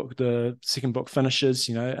the second book finishes,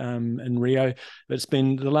 in Rio. But it's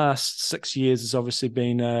been the last 6 years has obviously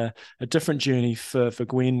been a different journey for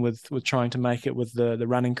Gwen with trying to make it with the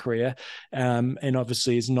running career, and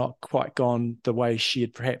obviously has not quite gone the way she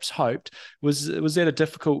had perhaps hoped. Was that a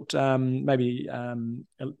difficult, maybe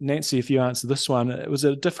Nancy, if you answer this one, it was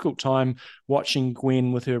a difficult time watching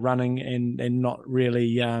Gwen with her running and not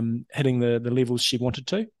really hitting the levels she wanted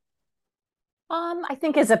to? I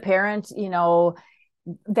think as a parent,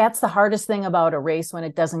 that's the hardest thing about a race when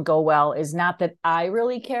it doesn't go well, is not that I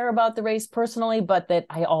really care about the race personally, but that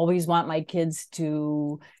I always want my kids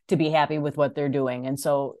to be happy with what they're doing. And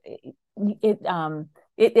so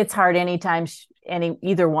it's hard anytime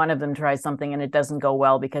either one of them tries something and it doesn't go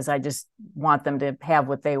well, because I just want them to have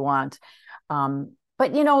what they want.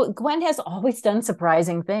 But Gwen has always done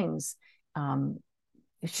surprising things.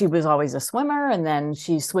 She was always a swimmer, and then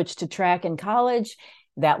she switched to track in college.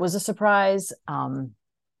 That was a surprise.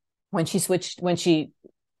 When she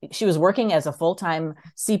she was working as a full-time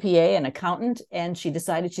CPA and accountant, and she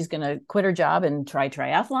decided she's going to quit her job and try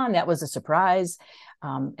triathlon. That was a surprise.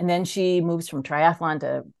 And then she moves from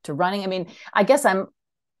triathlon to running. I mean, I guess I'm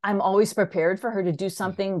always prepared for her to do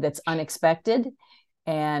something that's unexpected,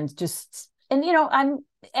 and I'm,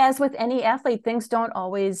 as with any athlete, things don't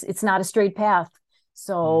always, it's not a straight path.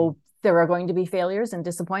 So there are going to be failures and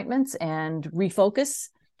disappointments and refocus.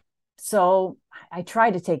 So I try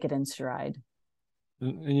to take it in stride.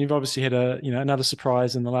 And you've obviously had another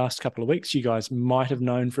surprise in the last couple of weeks. You guys might have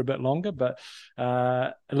known for a bit longer, but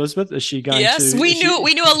Elizabeth, is she going to? Yes, we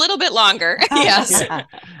knew a little bit longer. Yes.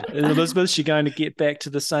 Elizabeth, is she going to get back to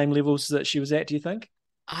the same levels that she was at, do you think?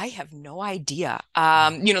 I have no idea.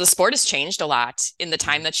 The sport has changed a lot in the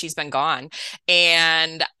time that she's been gone,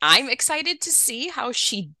 and I'm excited to see how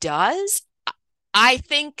she does. I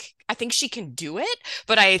think she can do it,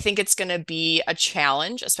 but I think it's going to be a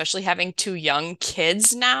challenge, especially having two young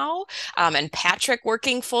kids now, and Patrick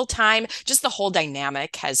working full time. Just the whole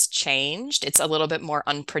dynamic has changed. It's a little bit more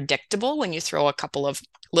unpredictable when you throw a couple of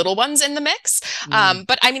little ones in the mix.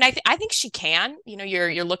 But I mean, I think she can.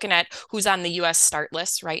 You're looking at who's on the U.S. start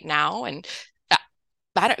list right now, and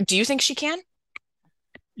do you think she can?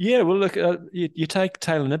 Yeah, well, look, you take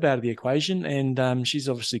Taylor Knibb out of the equation, and she's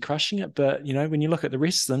obviously crushing it. But when you look at the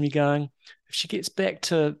rest of them, you're going, if she gets back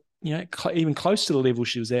to even close to the level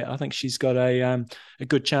she was at, I think she's got a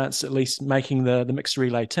good chance at least making the mixed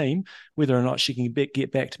relay team. Whether or not she can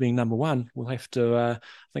get back to being number one, we'll have to. I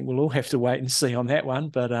think we'll all have to wait and see on that one.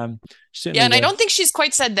 But certainly, yeah, and I don't think she's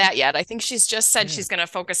quite said that yet. I think she's just said she's going to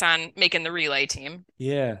focus on making the relay team.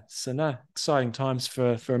 Yeah, so no, exciting times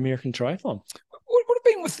for American triathlon. What would have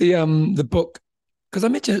been with the book? Because I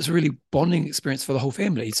imagine it's a really bonding experience for the whole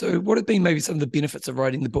family. So what have been maybe some of the benefits of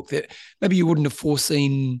writing the book that maybe you wouldn't have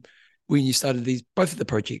foreseen when you started both of the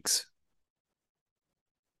projects?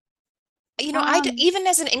 Even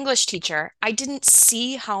as an English teacher, I didn't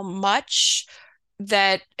see how much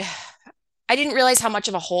that I didn't realize how much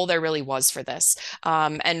of a hole there really was for this.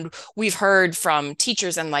 And we've heard from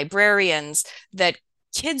teachers and librarians that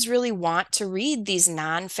kids really want to read these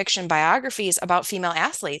nonfiction biographies about female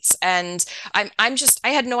athletes. And I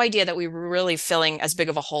had no idea that we were really filling as big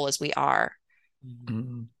of a hole as we are.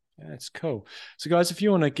 Mm-hmm. That's cool. So, guys, if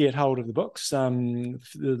you want to get hold of the books, the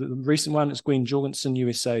recent one is Gwen Jorgensen,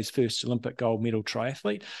 USA's first Olympic gold medal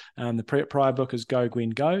triathlete. The prior book is Go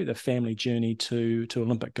Gwen Go, the family journey to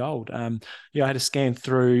Olympic gold. I had to scan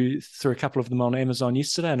through a couple of them on Amazon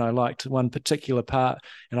yesterday, and I liked one particular part.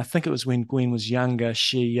 And I think it was when Gwen was younger.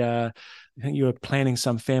 I think you were planning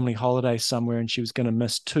some family holiday somewhere, and she was going to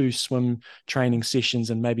miss 2 swim training sessions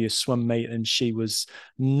and maybe a swim meet, and she was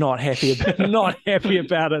not happy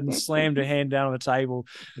about it, and slammed her hand down on the table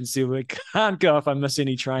and said, "We can't go if I miss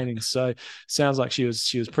any training." So sounds like she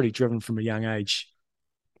was pretty driven from a young age.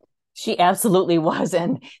 She absolutely was,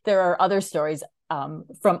 and there are other stories from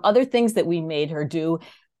other things that we made her do.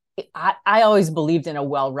 I always believed in a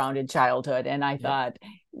well-rounded childhood, and I thought,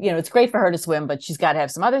 it's great for her to swim, but she's got to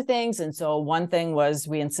have some other things. And so one thing was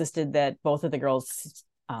we insisted that both of the girls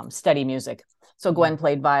study music. So Gwen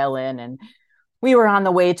played violin, and we were on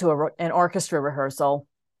the way to an orchestra rehearsal,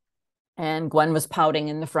 and Gwen was pouting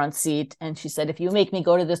in the front seat. And she said, "If you make me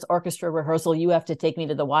go to this orchestra rehearsal, you have to take me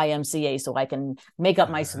to the YMCA so I can make up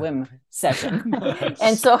my swim session."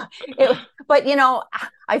 And so,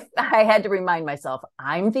 I had to remind myself,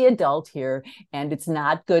 I'm the adult here, and it's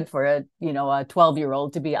not good for a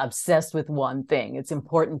 12-year-old to be obsessed with one thing. It's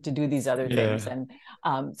important to do these other things. And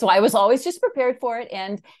so I was always just prepared for it.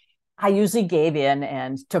 And I usually gave in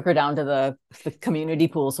and took her down to the community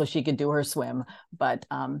pool so she could do her swim. But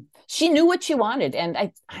she knew what she wanted. And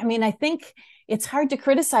I think it's hard to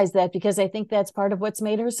criticize that, because I think that's part of what's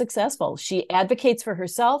made her successful. She advocates for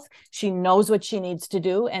herself. She knows what she needs to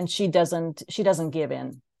do, and she doesn't give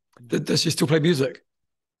in. Does she still play music?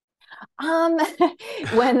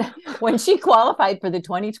 When she qualified for the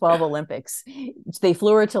 2012 Olympics, they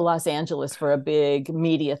flew her to Los Angeles for a big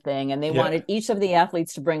media thing, and they wanted each of the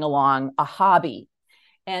athletes to bring along a hobby.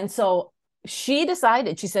 And so she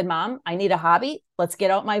decided, she said, "Mom, I need a hobby. Let's get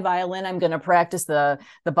out my violin. I'm going to practice the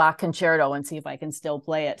Bach concerto and see if I can still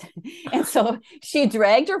play it." And so she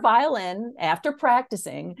dragged her violin after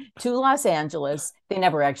practicing to Los Angeles. They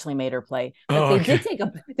never actually made her play, but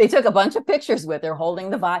they took a bunch of pictures with her holding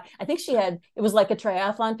the violin. I think it was like a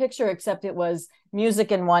triathlon picture, except it was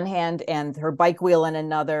music in one hand and her bike wheel in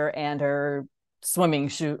another, and her swimming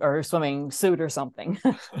suit or something.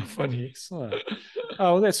 Funny.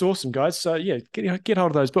 Oh, well, that's awesome, guys. So yeah, get hold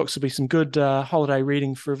of those books. There'll be some good holiday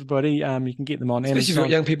reading for everybody. You can get them on Especially if you've got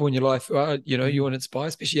Amazon. young people in your life who are, you want to inspire,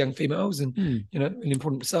 especially young females, and really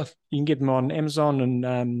important stuff. You can get them on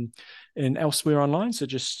Amazon and elsewhere online. So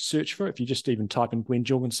just search for it. If you just even type in Gwen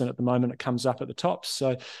Jorgensen at the moment, it comes up at the top.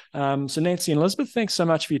 So, so Nancy and Elizabeth, thanks so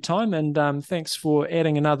much for your time, and thanks for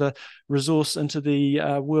adding another resource into the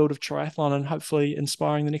world of triathlon and hopefully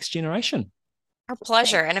inspiring the next generation. Our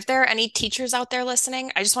pleasure. And if there are any teachers out there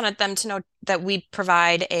listening, I just wanted them to know that we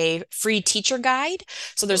provide a free teacher guide.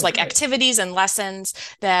 So there's like activities and lessons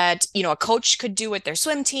that, a coach could do with their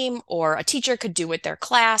swim team or a teacher could do with their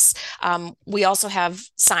class. We also have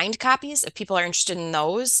signed copies. If people are interested in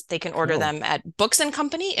those, they can order them at Books and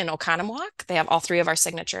Company in Oconomowoc. They have all 3 of our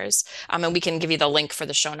signatures. And we can give you the link for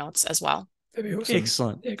the show notes as well. That'd be awesome.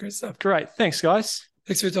 Excellent. Yeah, great stuff. Great. Thanks, guys.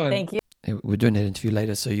 Thanks for your time. Thank you. We're doing that interview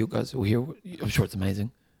later, so you guys will hear. I'm sure it's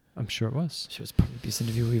amazing. I'm sure it was. I'm sure it's probably the best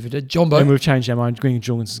interview we ever did. Jumbo. And we've changed our mind. Gwen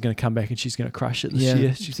Jorgensen's going to come back and she's going to crush it this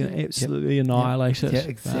year. She's going to absolutely annihilate it. Yeah,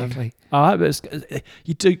 exactly. But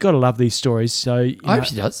you do got to love these stories. So I hope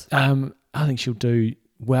she does. I think she'll do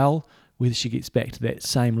well. Whether she gets back to that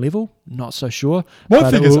same level, not so sure.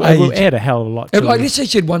 My thing is it will add a hell of a lot to it. Let's say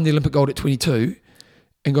she had won the Olympic gold at 22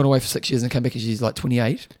 and gone away for 6 years and come back and she's like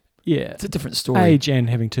 28. Yeah. It's a different story. Age and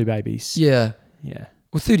having 2 babies. Yeah. Yeah.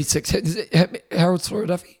 Well, 36. Is it Harold Flora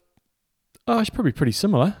Duffy? Oh, it's probably pretty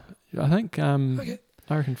similar, I think. Okay.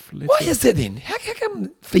 I reckon. Why is that then? How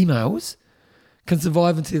come females can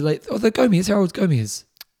survive until the late... Oh, the Gomez, Harold Gomez.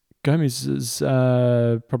 Gomez is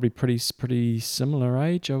probably pretty similar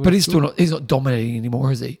age. But he's still not. He's not dominating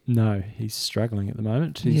anymore, is he? No, he's struggling at the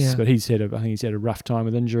moment. Yeah. But I think he's had a rough time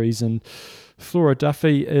with injuries. And Flora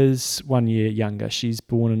Duffy is 1 year younger. She's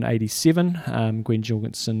born in 87. Gwen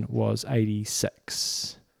Jorgensen was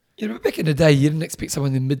 86. Back in the day, you didn't expect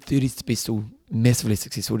someone in the mid-30s to be still massively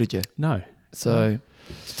successful, did you? No. So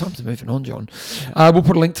it's time to move on, John. We'll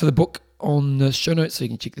put a link to the book on the show notes so you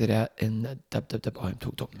can check that out in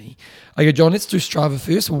www.iamtalk.me. Okay, John, let's do Strava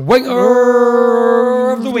first.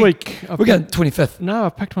 Winger of the week. We're going 25th. No,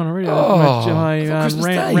 I've picked one already.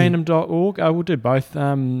 Random.org. I will do both.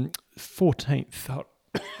 14th.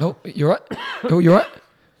 Oh, you're right. You're right.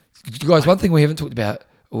 Guys, one thing we haven't talked about,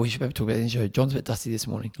 or we should maybe talk about in the show, John's a bit dusty this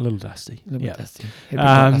morning. A little dusty. A little bit dusty.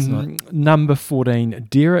 Last night. Number 14,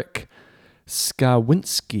 Derek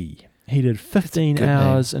Skawinski. He did 15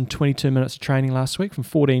 hours and 22 minutes of training last week from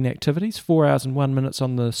 14 activities, 4 hours and 1 minute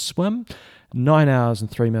on the swim, 9 hours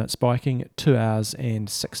and 3 minutes biking, 2 hours and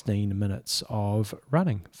 16 minutes of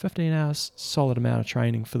running. 15 hours, solid amount of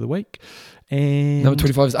training for the week. And number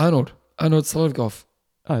 25 is Arnold Solodkov.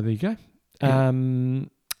 Oh, there you go. Yeah.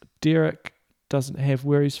 Derek doesn't have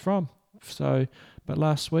where he's from. But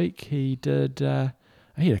last week he did,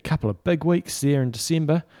 he had a couple of big weeks there in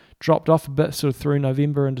December. Dropped off a bit sort of through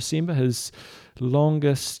November and December. His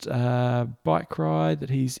longest bike ride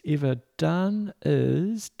that he's ever done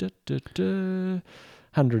is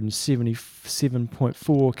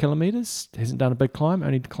 177.4 kilometres. Hasn't done a big climb,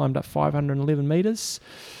 only climbed up 511 metres.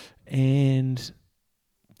 And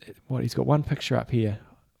he's got one picture up here.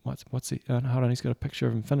 What's he? Hold on, he's got a picture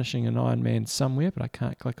of him finishing an Ironman somewhere, but I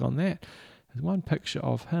can't click on that. There's one picture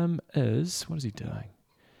of him is, what is he doing?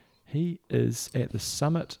 He is at the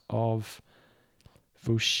summit of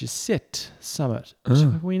Vushset Summit,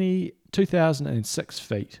 2,006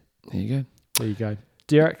 feet. There you go.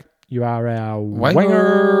 Derek, you are our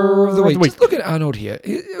Winger of the week. Just look at Arnold here.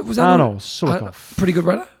 Was Arnold Solokov. Pretty good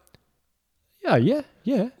runner? Yeah.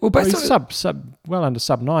 Well, based on well under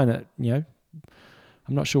sub 9 at, I'm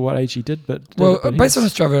not sure what age he did, but based on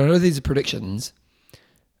Strava, I know these are predictions.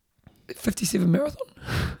 57 marathon?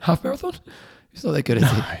 Half marathon? It's not that good, is it?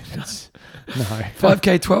 No.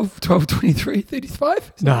 5K, 12, 23,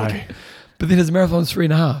 35? No. But then his marathon's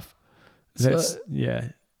 3.5. That's,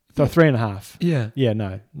 yeah. So 3.5. Yeah. Yeah,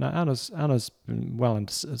 no. Anna's been well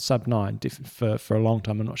into sub 9 for a long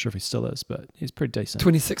time. I'm not sure if he still is, but he's pretty decent.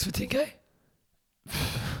 26 for 10K?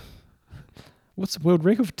 What's the world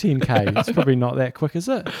record for 10K? It's probably not that quick, is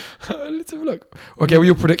it? Let's have a look. Okay, well,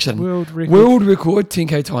 your prediction. World record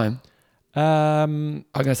 10K time. I'm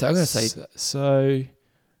going to say. So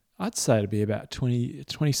I'd say it'd be about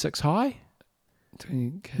 26 high.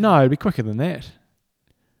 20K. No, it'd be quicker than that. It'd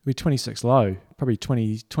be 26 low. Probably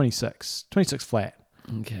 26 flat.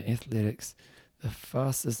 Okay, athletics. The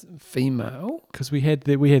fastest female. Because there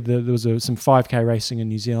was some 5K racing in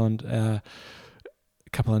New Zealand a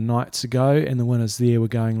couple of nights ago, and the winners there were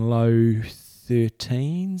going low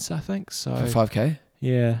 13s, I think. So for 5K?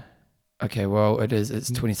 Yeah. Okay, well, it's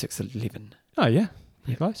 26:11. Oh, yeah.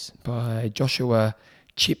 Pretty close. By Joshua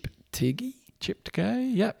Cheptegei.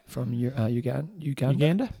 Cheptegei, yep. from Uganda.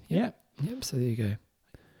 Uganda, yep. Yep, so there you go.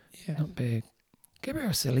 Yeah. Not bad.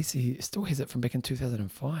 Gabriel Salisi still has it from back in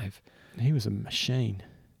 2005. He was a machine.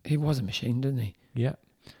 He was a machine, didn't he? Yep.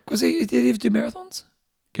 Did he ever do marathons?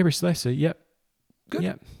 Gabriel Salisi, yep. Good.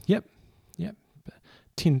 Yep.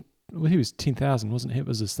 Well, he was 10,000, wasn't he? It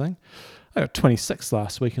was his thing. I got 26th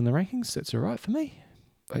last week in the rankings. That's all right for me.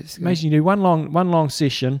 Imagine you do one long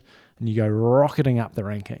session and you go rocketing up the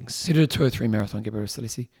rankings. He did a 203 marathon, Gabriel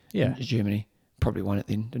Salisi. Yeah. In Germany. Probably won it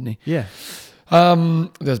then, didn't he? Yeah.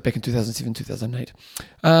 That was back in 2007, 2008.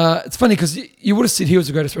 It's funny because you would have said he was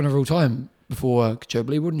the greatest runner of all time before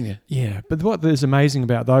Kipchoge, wouldn't you? Yeah, but what is amazing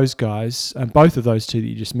about those guys, and both of those two that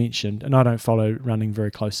you just mentioned, and I don't follow running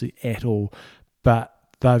very closely at all, but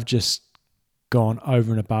they've just gone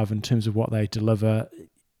over and above in terms of what they deliver,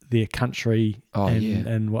 their country,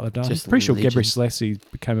 and what they've done. Just I'm pretty sure legend. Gabriel Selassie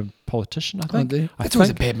became a politician, I think. That's always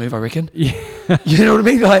a bad move, I reckon. Yeah. You know what I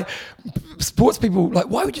mean? Like, sports people, like,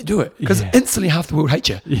 why would you do it? Because instantly half the world hates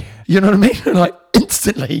you. Yeah. You know what I mean? Like,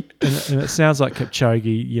 instantly. And it sounds like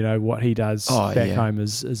Kipchoge, what he does back yeah. home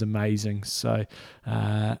is amazing. So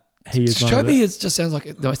he is Kipchoge just sounds like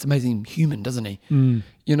the most amazing human, doesn't he? Mm.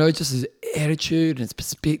 Just his attitude and his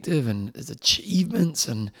perspective and his achievements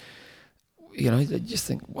and, you just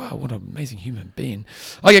think, wow, what an amazing human being.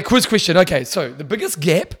 Okay, quiz question. Okay, so the biggest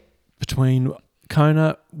gap between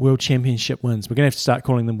Kona World Championship wins. We're going to have to start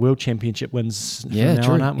calling them World Championship wins from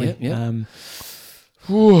now on, aren't we? Yeah.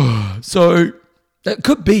 So that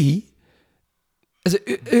could be, is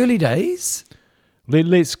it early days?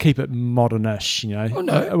 Let's keep it modernish, Oh,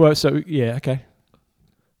 no. Well, so, yeah, okay.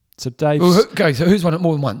 So Dave. Okay, so who's won it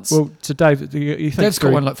more than once? Well, so Dave, you think Dave's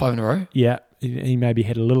got one like 5 in a row. Yeah, he maybe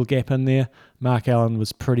had a little gap in there. Mark Allen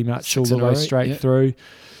was pretty much all the way straight through.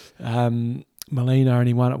 Molina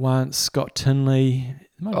only won it once. Scott Tinley,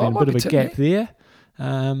 there might have been a bit of a gap there.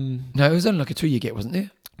 No, it was only like a 2-year gap, wasn't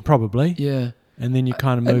there? Probably. Yeah. And then you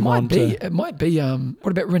kind of move on to... It might be,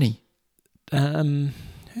 what about Rinnie?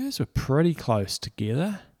 Hers were pretty close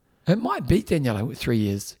together. It might be Daniela with 3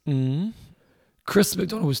 years. Mm. Chris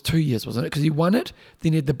McDonald was 2 years, wasn't it? Because he won it,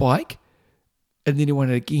 then he had the bike, and then he won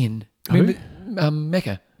it again. Remember,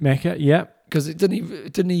 Macca, yeah. Because didn't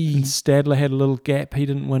he? And Stadler had a little gap. He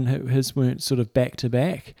didn't win. His weren't sort of back to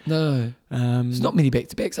back. No. There's not many back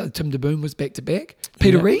to backs. Tim de Boom was back to back.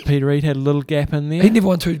 Peter Reid had a little gap in there. He never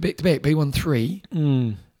won 2 back to back, but he won 3.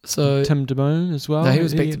 Mm. So Tim de Boom as well. No, he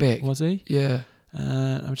was back to back. Was he? Yeah.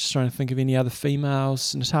 I'm just trying to think of any other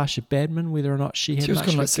females. Natasha Badman, whether or not she had. She was much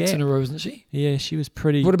kind of like of a 6 gap. in a row, wasn't she? Yeah, she was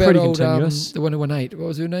pretty. What about pretty old, continuous. the one who won 8? What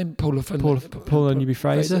was her name? Paula Newby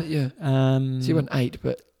Fraser. Yeah. She won 8,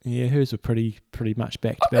 but yeah, hers were pretty much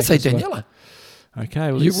back to back. I'd say Daniela. Well.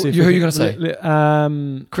 Okay, well, who are you going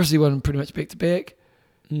to say? Chrissy won pretty much back to back.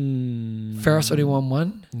 Ferris only won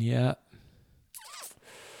 1. Yeah.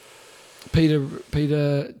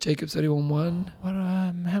 Peter Jacobs only won 1. What?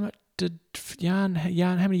 How much did Jan? How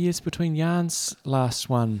many years between Jan's last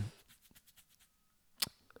one?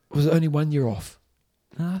 Was it only 1 year off?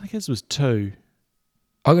 No, I think his was 2.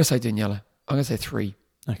 I'm going to say Daniela. I'm going to say 3.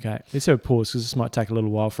 Okay, let's have a pause because this might take a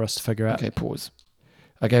little while for us to figure out. Okay, pause.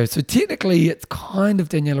 Okay, so technically it's kind of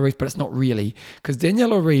Daniela Reef, but it's not really because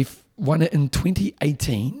Daniela Reef won it in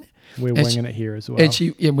 2018. We're winging it here as well.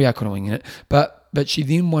 And we are kind of winging it, but she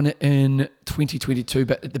then won it in 2022,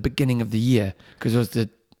 but at the beginning of the year because it was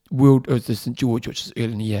the St George, which is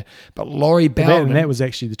early in the year. But Laurie Bowden, and that was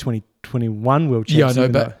actually the 2021 World Champions. Yeah, I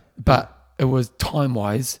know, but it was time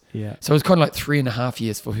wise. Yeah, so it was kind of like 3.5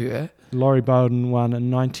 years for her. Laurie Bowden won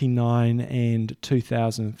in 1999 and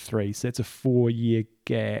 2003, so that's a 4-year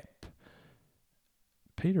gap.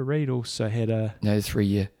 Peter Reid also had a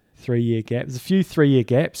 3-year. 3-year gap. There's a few 3-year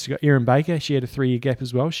gaps. You got Erin Baker. She had a 3-year gap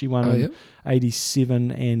as well. She won in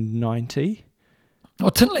 87 and 90. Oh,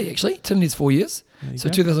 Tinley actually. Tinley's 4 years. So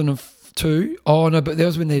 2002. Oh no, but that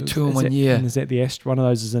was when they had 2 in 1 year. And is that one of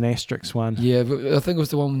those is an asterisk one? Yeah, but I think it was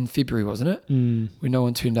the one in February, wasn't it? Mm. When no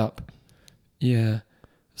one turned up. Yeah.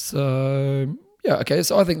 So yeah, okay.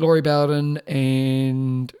 So I think Laurie Bowden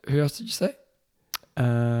and who else did you say?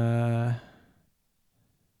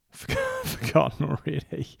 Forgotten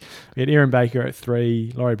already. We had Erin Baker at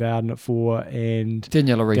 3, Laurie Bowden at 4, and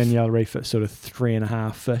Daniela Reef at sort of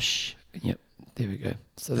 3.5-ish. Yep, there we go.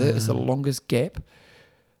 So that is the longest gap.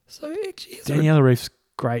 So actually, Daniela Reef's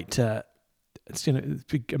great. It's going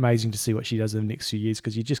to be amazing to see what she does in the next few years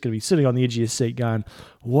because you're just going to be sitting on the edge of your seat going,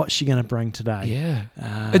 what's she going to bring today?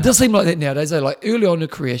 Yeah. It does seem like that nowadays. Like early on in her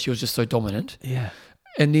career, she was just so dominant. Yeah.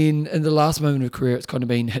 And then in the last moment of her career, it's kind of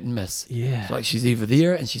been hit and miss. Yeah. It's like she's either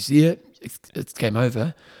there and she's there, it's game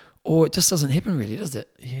over, or it just doesn't happen really, does it?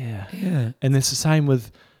 Yeah. Yeah. And it's the same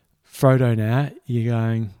with Frodo now. You're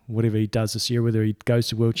going, whatever he does this year, whether he goes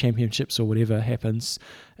to World Championships or whatever happens,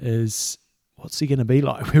 is what's he going to be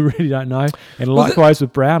like? We really don't know. And likewise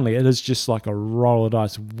with Brownlee, it is just like a roll of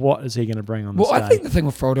dice. What is he going to bring on this day? I think the thing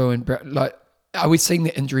with Frodo and like, are we seeing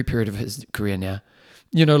the injury period of his career now?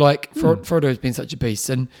 You know, like Frodo has been such a beast,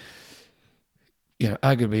 and you know,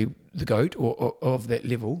 arguably the GOAT or of that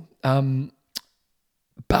level.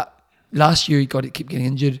 But last year he kept getting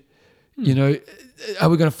injured. You know, are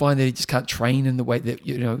we going to find that he just can't train in the way that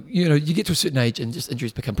you know you get to a certain age and just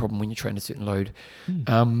injuries become a problem when you train a certain load?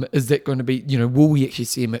 Is that going to be, you know, will we actually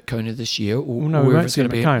see him at Kona this year, or no, we won't see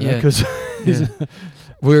him at Kona because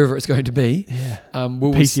wherever it's going to be? Yeah.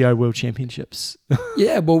 Will PCO World Championships.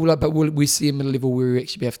 Yeah, well, but will we see him at a level where we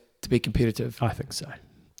actually have to be competitive? I think so.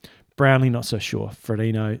 Brownlee, not so sure.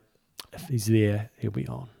 Frodeno, if he's there, he'll be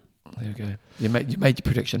on. There you go. You made your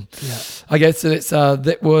prediction. Yeah. Okay, so that's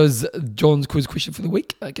that was John's quiz question for the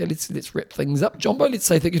week. Okay, let's wrap things up. Jumbo, let's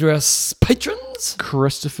say thank you to our patrons.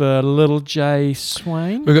 Christopher Little J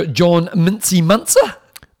Swain. We've got John Mincy Munzer.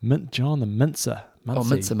 John the Mincer.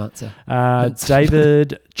 Muncer.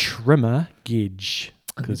 David Trimmer Gedge.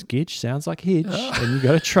 Because Gedge sounds like hedge, and you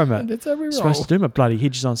got to trim it. That's how we roll. Supposed to do my bloody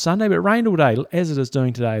hedges on Sunday, but it rained all day, as it is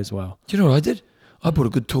doing today as well. Do you know what I did? I bought a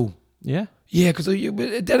good tool. Yeah? Yeah, because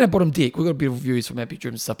down our bottom deck, we've got beautiful views from our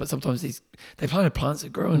bedroom and stuff, but sometimes they planted plants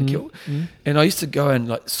that grow and kill. And I used to go and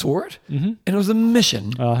like saw it, and it was a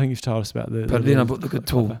mission. Oh, I think you've told us about the... But then I bought the good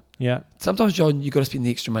tool. Yeah. Sometimes, John, you got to spend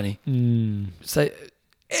the extra money. Say,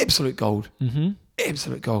 absolute gold.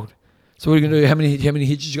 Absolute gold. So what are you going to do? How many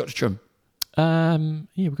hedges you got to trim? Yeah,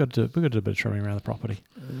 we've got to do a bit of trimming around the property.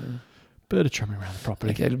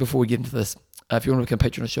 Okay, before we get into this, if you want to become a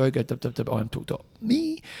patron of the show, go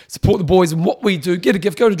www.imtalk.me. Support the boys and what we do. Get a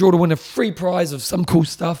gift. Go to draw to win a free prize of some cool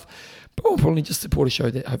stuff. But more importantly, just support a show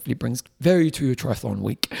that hopefully brings value to your triathlon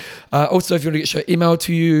week. Also, if you want to get show email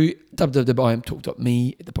to you,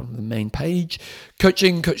 www.imtalk.me at the bottom of the main page.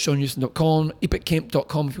 Coaching, coachjohnnewson.com,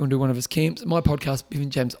 epiccamp.com if you want to do one of his camps. My podcast,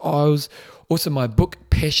 Bevan James Isles. Also, my book,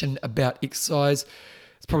 Passion About Exercise.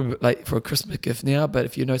 It's probably a bit late for a Christmas gift now, but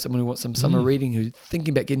if you know someone who wants some summer reading, who's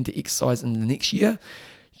thinking about getting into exercise in the next year,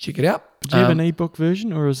 check it out. Do you have an ebook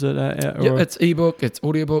version, or is it? Yeah, it's ebook, it's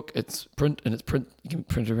audiobook, it's print, and it's print. You can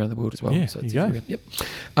print it around the world as well. Yeah, so there it's you go. Yep.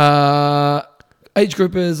 Age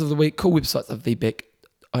groupers of the week, cool websites of feedback.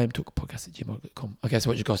 imtalkpodcast@gmail.com. Okay, so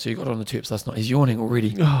what you got? So you got on the terps last night. He's yawning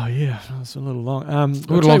already. Oh yeah, that's a little long. We've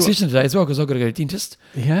got a long session today as well because I've got to go to the dentist.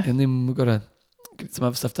 Yeah, and then we've got to get some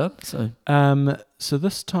other stuff done. So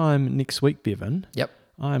this time next week, Bevan. Yep.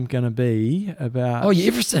 I'm going to be about. Oh,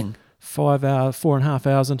 you're Everesting. 4.5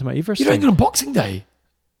 hours into my Everesting. You're doing it on Boxing Day.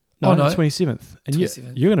 No, the 27th. And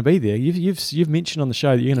 27th. You're going to be there. You've mentioned on the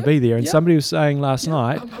show that you're going to be there. And somebody was saying last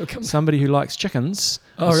night, somebody who likes chickens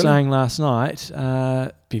was saying last night,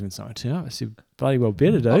 Bevan's not going to turn up. I said, bloody well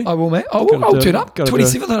better do. I will, mate. I'll turn up.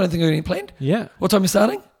 27th, I don't think I've got any planned. Yeah. What time are you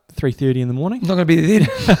starting? 3:30 in the morning. I'm not going to be there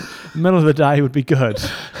then. Middle of the day would be good.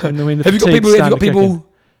 Have you got people?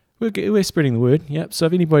 We're spreading the word. Yep. So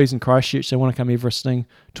if anybody's in Christchurch, they want to come Everesting,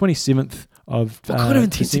 27th of what kind of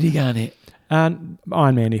intensity are you going at? And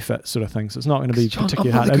Ironman effort sort of thing. So it's not going to be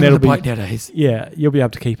particularly hard. And that'll be nowadays. Yeah, you'll be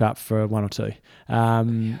able to keep up for one or two.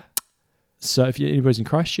 So if anybody's in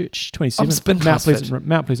Christchurch, 27th,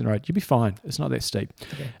 Mount Pleasant Road, you'll be fine. It's not that steep.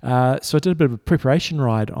 Okay. So I did a bit of a preparation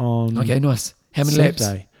ride on. Okay, nice. How many Saturday.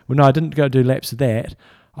 laps? Well, no, I didn't go do laps of that.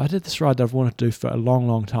 I did this ride that I've wanted to do for a long,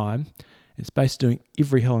 long time. It's based doing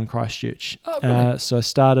every hill in Christchurch. Oh, really? So I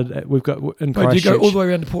started. We've got in Christchurch. Do you go all the way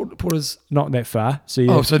around to Porters? Not that far.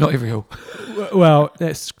 So so not every hill. Well,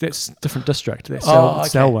 that's different district. That's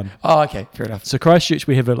Selwyn. Oh, okay, fair enough. So Christchurch,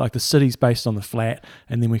 we have the city's based on the flat,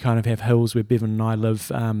 and then we kind of have hills where Bevan and I live,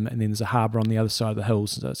 and then there's a harbour on the other side of the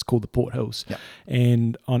hills. So it's called the Port Hills. Yep.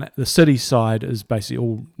 And on the city side is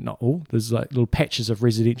basically not all. There's like little patches of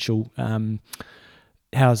residential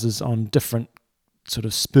houses on different sort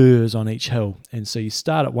of spurs on each hill, and so you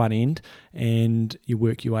start at one end and you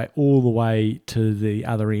work your way all the way to the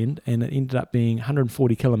other end, and it ended up being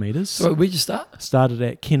 140 kilometres. So where'd you start? Started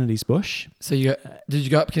at Kennedy's Bush. So did you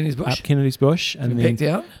go up Kennedy's Bush? Up Kennedy's Bush, and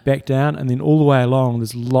then back down, and then all the way along.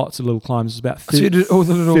 There's lots of little climbs. There's about 30, so you did all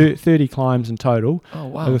the little 30 climbs in total. Oh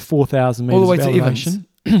wow! Over 4,000 metres all the way of elevation,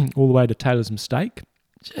 to Evans. all the way to Taylor's Mistake.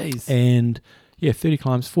 Jeez. And 30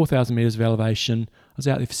 climbs, 4,000 metres of elevation. I was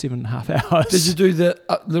out there for 7.5 hours. Did you do the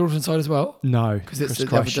Littleton side as well? No, because that's the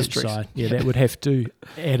Christchurch district side. Yeah, that would have to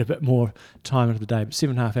add a bit more time into the day. But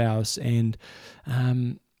 7.5 hours, and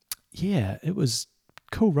it was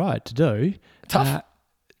a cool ride to do. Tough.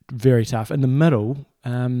 Very tough. In the middle,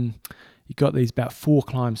 you got these about 4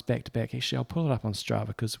 climbs back to back. Actually, I'll pull it up on Strava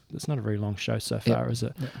because it's not a very long show so far, is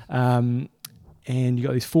it? And you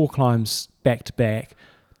got these 4 climbs back to back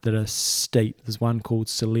that are steep. There's one called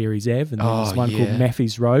Saleri's Ave, and then there's one called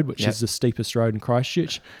Maffey's Road, which is the steepest road in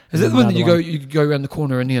Christchurch. Is that the one that you go around the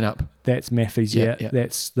corner and then up? That's Maffey's, yeah.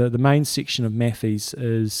 That's the main section of Maffey's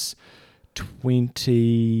is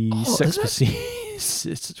 26%.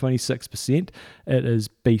 It's 26%. It is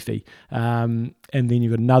beefy. And then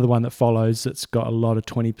you've got another one that follows that's got a lot of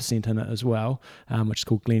 20% in it as well, which is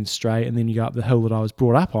called Glen Stray. And then you go up the hill that I was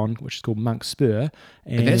brought up on, which is called Monk Spur.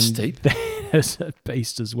 And that's steep. That is a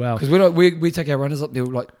beast as well. Because we take our runners up there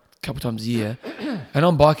like a couple of times a year, and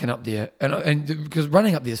I'm biking up there, and because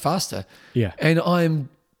running up there is faster. Yeah. And I'm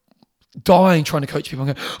dying trying to coach people.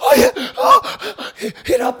 I'm going,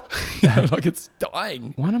 head up. Like it's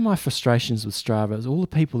dying. One of my frustrations with Strava is all the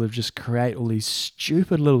people that just create all these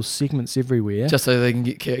stupid little segments everywhere. Just so they can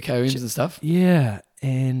get KOMs and stuff. Yeah.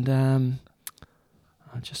 And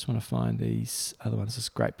I just want to find these other ones. It's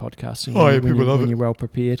great podcasting. People love it. When you're well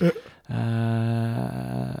prepared.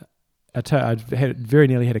 I very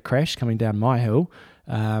nearly had a crash coming down my hill.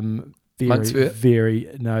 Just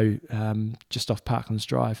off Parklands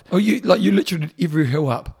Drive. Oh, you literally did every hill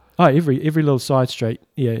up. Oh, every little side street.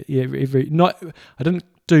 Yeah. I didn't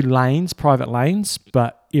do private lanes,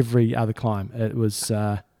 but every other climb. It was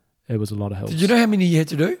a lot of hills. Did you know how many you had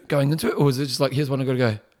to do going into it, or was it just like here's one I got to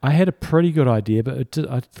go? I had a pretty good idea, but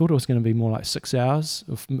I thought it was going to be more like 6 hours,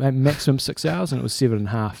 or maximum 6 hours, and it was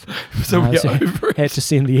 7.5. So we over it. Had to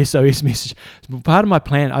send the SOS message. Part of my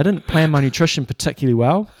plan, I didn't plan my nutrition particularly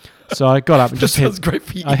well, so I got up and just had great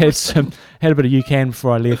for you. I had a bit of UCAN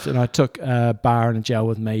before I left, and I took a bar and a gel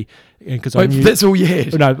with me. Because I knew that's all you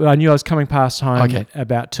had. No, I knew I was coming past home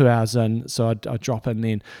about 2 hours in, so I'd drop in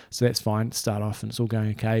then. So that's fine. Start off and it's all going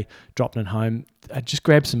okay. Dropped in home. I just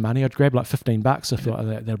grabbed some money. I'd grab like $15. I thought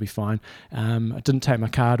that'll be fine. I didn't take my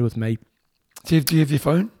card with me. Do you have your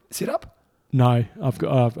phone set up? No,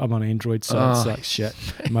 I'm on Android, so it's like shit.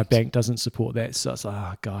 My bank doesn't support that, so it's like,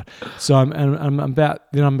 oh god. So I'm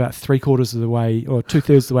about 3/4 of the way, or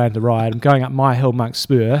 2/3 of the way into the ride. I'm going up my hill, Monk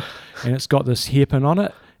Spur, and it's got this hairpin on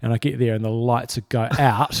it. And I get there and the lights go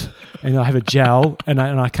out, and I have a gel, and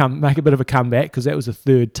I come make a bit of a comeback because that was the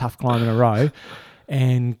 3rd tough climb in a row,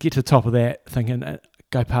 and get to the top of that thinking,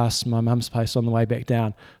 go past my mum's place on the way back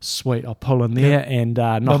down. Sweet, I'll pull in there and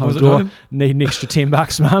knock on the door. Need an extra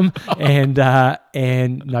 $10, mum, and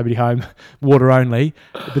nobody home, water only.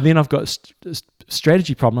 But then I've got a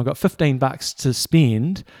strategy problem. I've got $15 to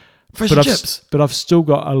spend. But I've still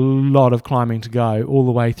got a lot of climbing to go all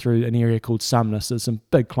the way through an area called Sumnus. There's some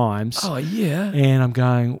big climbs. Oh, yeah. And I'm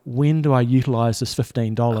going, when do I utilise this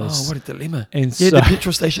 $15? Oh, what a dilemma. And so, the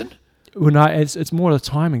petrol station? Well, no, it's more of the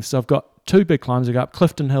timing. So I've got 2 big climbs. I've got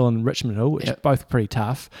Clifton Hill and Richmond Hill, which are both pretty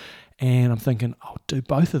tough. And I'm thinking, I'll do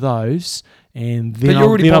both of those. And then but you're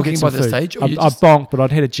already bonking by this stage? I bonked, but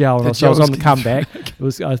I'd had a gel, and so I was on the comeback.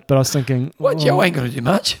 But I was thinking... What, gel ain't going to do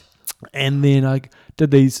much? And then I did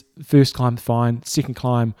these first climb fine, second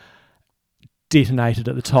climb detonated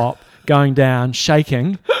at the top, going down,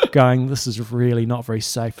 shaking, going, this is really not very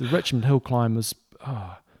safe. The Richmond Hill climb was,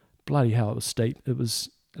 bloody hell, it was steep. It was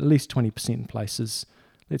at least 20% in places.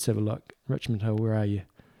 Let's have a look. Richmond Hill, where are you?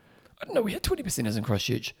 I don't know, we had 20% as in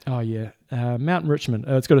Christchurch. Oh, yeah. Mountain Richmond,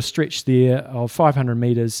 it's got a stretch there of 500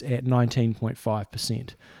 metres at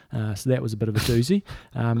 19.5%. So that was a bit of a doozy.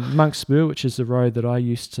 Monk Spur, which is the road that I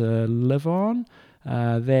used to live on,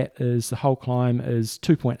 that is, the whole climb is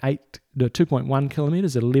 2.1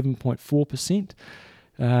 kilometres at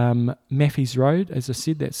 11.4%. Maffey's Road, as I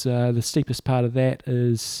said, that's the steepest part of that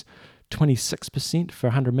is 26% for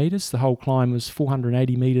 100 metres. The whole climb was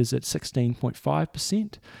 480 metres at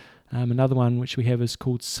 16.5%. Another one which we have is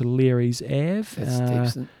called Saleri's Ave.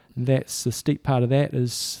 That's the steep part of that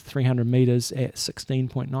is 300 metres at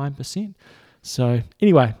 16.9%. So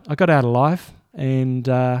anyway, I got out alive and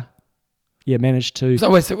managed to. So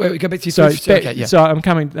wait, go back to your So I'm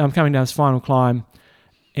coming down this final climb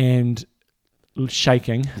and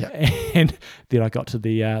shaking, and then I got to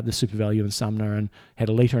the Super Value in Sumner and had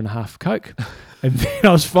a litre and a half of Coke, and then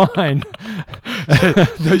I was fine.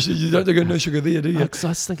 You don't go no sugar there, do you? Because I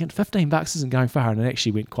was thinking $15 isn't going far, and it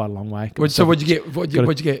actually went quite a long way. So what'd you get? What'd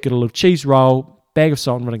you get? Got a little cheese roll, bag of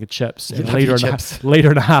salt and vinegar chips, and a litre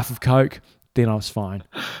and a half of Coke. Then I was fine.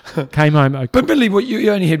 Came home. But Billy, you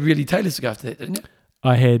only had really Taylor's to go after that, didn't you?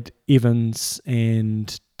 I had Evans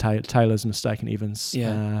and Taylor's Mistaken Evans.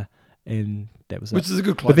 Yeah. And that was Which is a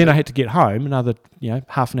good climb. But then I had to get home, another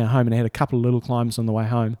half an hour home, and I had a couple of little climbs on the way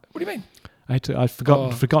home. What do you mean? I'd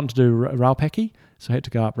forgotten to do Raupaki, so I had to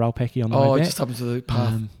go up Raupaki on the way back. Just up into the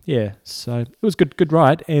path. Yeah, so it was good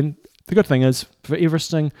ride. And the good thing is, for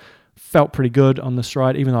Everesting, felt pretty good on this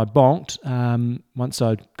ride, even though I bonked. Once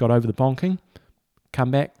I got over the bonking,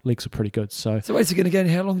 come back, legs were pretty good. So wait a second again,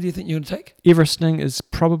 how long do you think you're going to take? Everesting is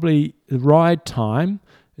probably, the ride time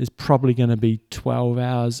is probably going to be 12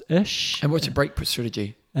 hours-ish. And what's your break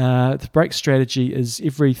strategy? The break strategy is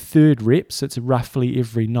every third rep, so it's roughly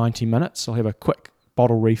every 90 minutes. I'll have a quick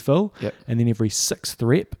bottle refill, and then every sixth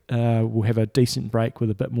rep, we'll have a decent break with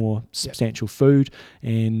a bit more substantial food.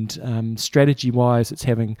 And strategy-wise,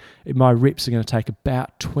 my reps are going to take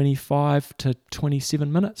about 25 to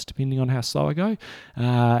 27 minutes, depending on how slow I go.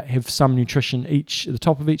 Have some nutrition at the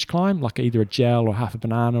top of each climb, like either a gel or half a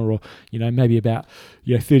banana, or maybe about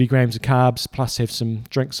 30 grams of carbs, plus have some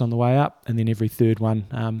drinks on the way up. And then every third one,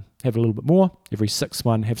 have a little bit more. Every sixth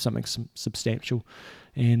one, have something substantial.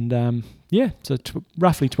 And so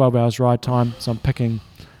roughly 12 hours ride time. So I'm picking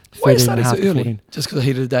 13 Why are you starting so to early? 14. Just because of the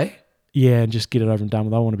heat of the day? Yeah, and just get it over and done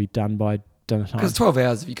with. I want to be done by dinner time. Because 12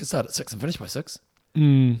 hours, if you could start at 6 and finish by 6.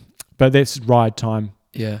 But that's ride time.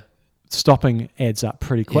 Yeah. Stopping adds up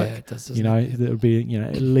pretty quick. Yeah, it does, It'll be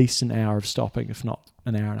at least an hour of stopping, if not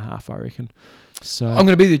an hour and a half, I reckon. So I'm going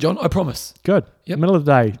to be there, John. I promise. Good. Yep. Middle of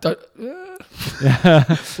the day.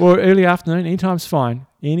 Or early afternoon. Anytime's fine.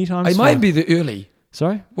 Anytime's fine. I might be there early.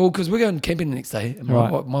 Sorry? Well, because we're going camping the next day, and my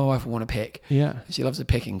wife will want to pack. Yeah. She loves the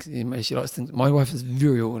packing. She likes things. My wife is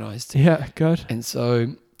very organised. Yeah, good. And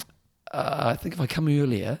so I think if I come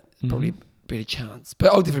earlier, probably a better chance.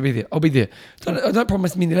 But I'll definitely be there. I'll be there. Don't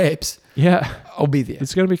promise me any laps. Yeah. I'll be there.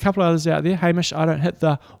 There's going to be a couple of others out there. Hamish, I don't hit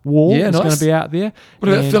the wall. Yeah, He's going to be out there. What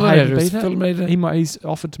about Philometer? He's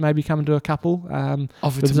offered to maybe come and do a couple.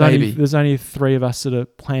 There's only 3 of us that are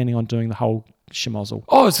planning on doing the whole schmozzle.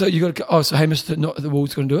 So Hamish, the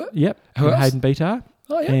wall's going to do it? Yep. Who else? Hayden Beatar.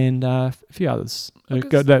 Oh, yeah. And a few others. Oh,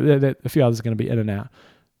 a few others are going to be in and out.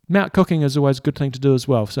 Mount cooking is always a good thing to do as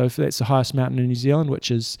well. So if that's the highest mountain in New Zealand,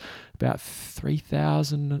 which is about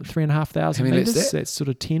 3,500 metres, that's sort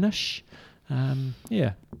of 10-ish.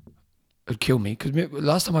 Yeah. It'd kill me because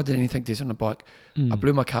last time I did anything this on a bike, I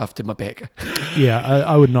blew my calf, did my back. Yeah,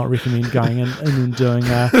 I would not recommend going in and doing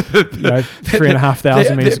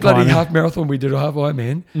 3,500 metres that bloody half marathon we did, a half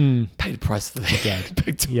Ironman, paid a price for that.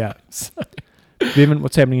 Big time. Yeah. Bevan,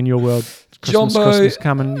 what's happening in your world? Christmas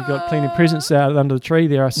coming. You've got plenty of presents out under the tree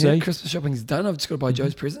there, I see. Yeah, Christmas shopping's done. I've just got to buy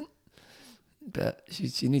Joe's present. But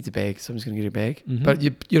she needs a bag, so I'm just going to get a bag. But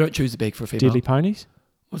you don't choose the bag for a female. Deadly Ponies?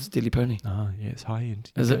 What's a Deadly Pony? Oh, yeah, it's high end.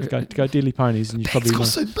 Is it? Go Deadly Ponies. And you probably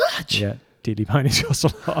cost so much. Yeah, Deadly Ponies cost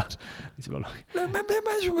a lot. How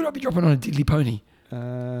much would I be dropping on a Deadly Pony?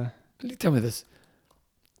 Tell me this.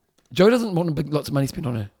 Joe doesn't want lots of money spent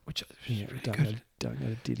on her, which is really good. Don't go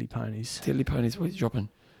to Deadly Ponies. Deadly Ponies, what are you dropping?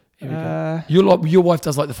 Here we go. Your wife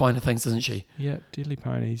does like the finer things, doesn't she? Yeah, Deadly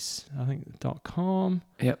Ponies. I think .com.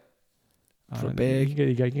 Yep. For a bag.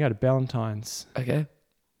 You can go to Ballantyne's. Okay.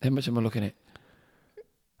 How much am I looking at?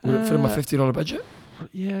 Would it fit in my $50 budget?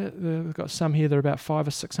 Yeah, we've got some here that are about $500 or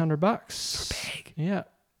 $600 for a bag. Yeah.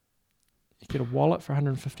 You get a wallet for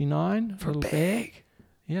 $159 for a bag.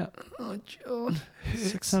 Yeah. Oh, John.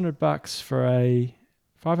 $600 for a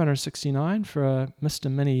 $569 for a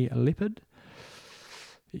Mr. Mini Leopard.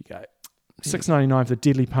 There you go. $699 for the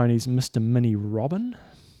Deadly Ponies Mr. Mini Robin.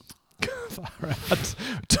 Far out.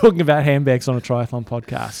 Talking about handbags on a triathlon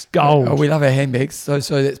podcast. Gold. Oh, we love our handbags, so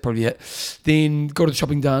that's probably it. Then got the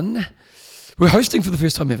shopping done. We're hosting for the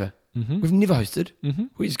first time ever. We've never hosted.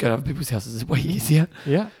 We just go to other people's houses. It's way easier.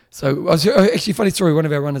 Yeah. So actually, funny story. One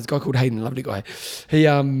of our runners, a guy called Hayden, lovely guy. He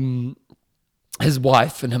his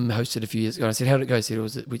wife and him hosted a few years ago. And I said, "How did it go?" He said,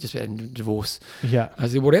 we just had a divorce." Yeah. I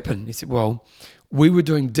said, "What happened?" He said, "Well, we were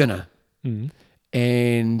doing dinner,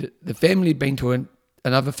 and the family had been to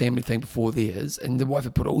another family thing before theirs, and the wife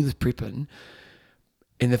had put all this prep in,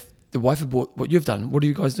 and the wife had bought what you've done. What are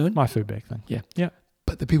you guys doing? My food bag thing. Yeah. Yeah.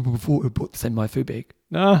 But the people before had bought the same My Food bag.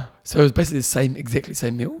 So it was basically exactly the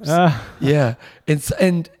same meals. Yeah.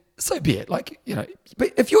 And so be it. Like,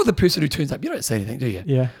 but if you're the person who turns up, you don't say anything, do you?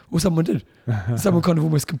 Yeah. Well, someone did. Someone kind of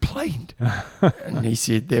almost complained. And he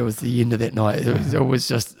said that was the end of that night. It was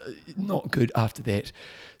just not good after that.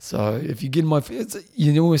 So if you get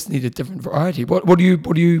you almost need a different variety. What are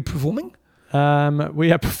you performing?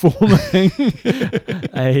 We are performing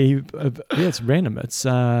it's random. It's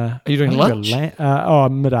are you doing lunch?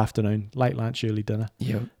 Mid-afternoon, late lunch, early dinner.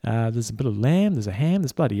 Yeah. There's a bit of lamb, there's a ham,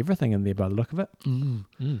 there's bloody everything in there by the look of it.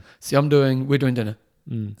 See, we're doing dinner.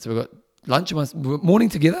 So we've got lunch and morning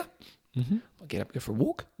together. I'll get up, go for a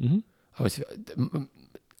walk. I always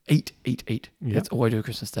eat. Yep. That's all I do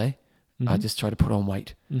Christmas Day. I just try to put on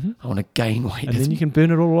weight. I want to gain weight. And then you can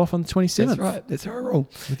burn it all off on the 27th. That's right. That's how I roll.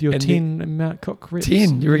 With your And 10 Mount Cook reps.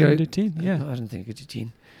 10. You're going to do 10, yeah. I don't think I could do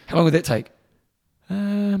 10. How long would that take?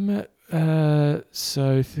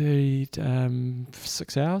 So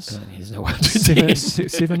 6 hours. There's no way I'm doing 10.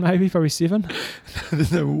 Seven maybe, probably 7.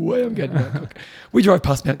 There's no way I'm going to Mount Cook. We drive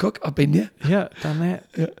past Mount Cook. I've been there. Yeah, done that.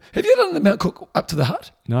 Yeah. Have you done the Mount Cook up to the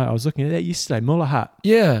hut? No, I was looking at that yesterday. Muller Hut.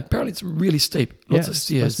 Yeah. Apparently it's really steep. Lots of it's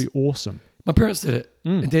stairs. supposed to be awesome. My parents did it.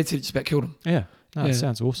 And Dad said it just about killed him. Yeah. No, Yeah. it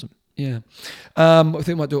sounds awesome. Yeah. I think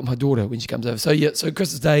I might do it with my daughter when she comes over. So so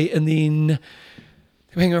Christmas Day, and then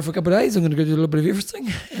hang around for a couple of days. I'm going to go do a little bit of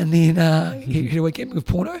everything, and then head away camping with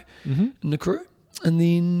Porno and the crew, and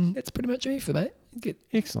then that's pretty much me for that.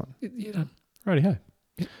 Excellent. Get done. Righty-ho.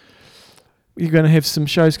 You're going to have some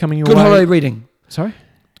shows coming your Good way. holiday reading. Sorry?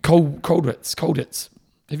 Colditz.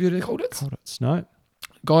 Have you heard of Colditz? Colditz, no.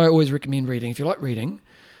 Guy I always recommend reading. If you like reading,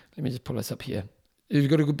 let me just pull this up here. Have you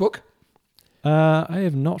got a good book? I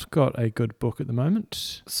have not got a good book at the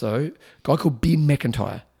moment. So, a guy called Ben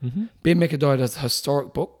McIntyre. Ben McIntyre does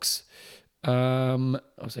historic books. I'll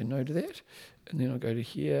say no to that. And then I'll go to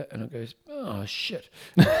here and I'll go, oh, shit.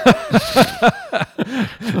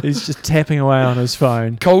 He's just tapping away on his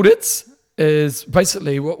phone. Colditz is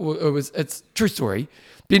basically it's true story.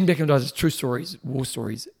 Ben McIntyre's true stories, war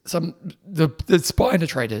stories. The Spy and the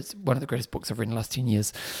Traitor is one of the greatest books I've read in the last 10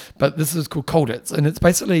 years. But this is called Colditz. And it's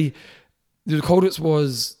basically, the Colditz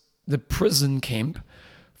was the prison camp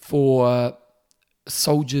for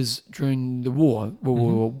soldiers during the war,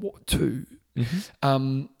 World War II.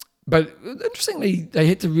 But interestingly, they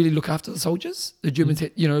had to really look after the soldiers. The Germans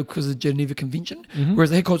had, because of the Geneva Convention,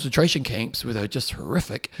 whereas they had concentration camps where they were just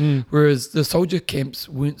horrific. Whereas the soldier camps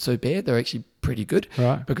weren't so bad. They were actually pretty good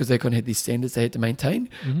because they kind of had these standards they had to maintain.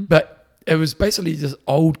 But it was basically this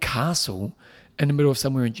old castle in the middle of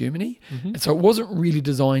somewhere in Germany. And so it wasn't really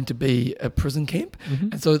designed to be a prison camp.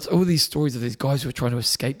 And so it's all these stories of these guys who are trying to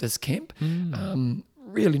escape this camp.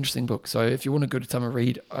 Really interesting book. So if you want a good summer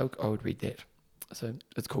read, I would read that. So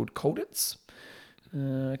it's called Colditz.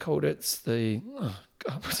 Colditz,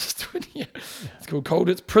 what's this doing here? It's called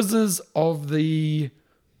Colditz, Prisoners of the...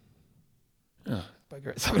 bugger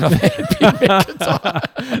it. Something I've had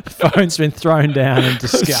The phone's been thrown down in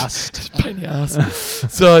disgust. Pain in the ass.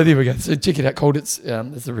 So there we go. So check it out, Colditz.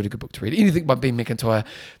 It's a really good book to read. Anything by Ben McIntyre.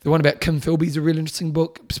 The one about Kim Philby's a really interesting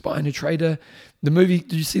book. Spy and a Trader. The movie,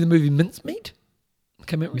 did you see the movie Mincemeat? It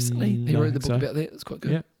came out recently. He wrote the book about that. It's quite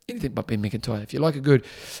good. Yeah. Anything by Ben McIntyre. If you like a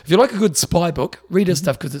good spy book, read his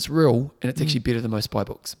stuff because it's real and it's actually better than most spy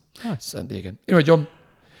books. Nice. So there you go. Anyway, John.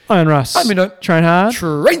 Iron Russ. I'm Mino. Train hard.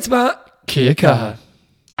 Train smart. Kia kaha.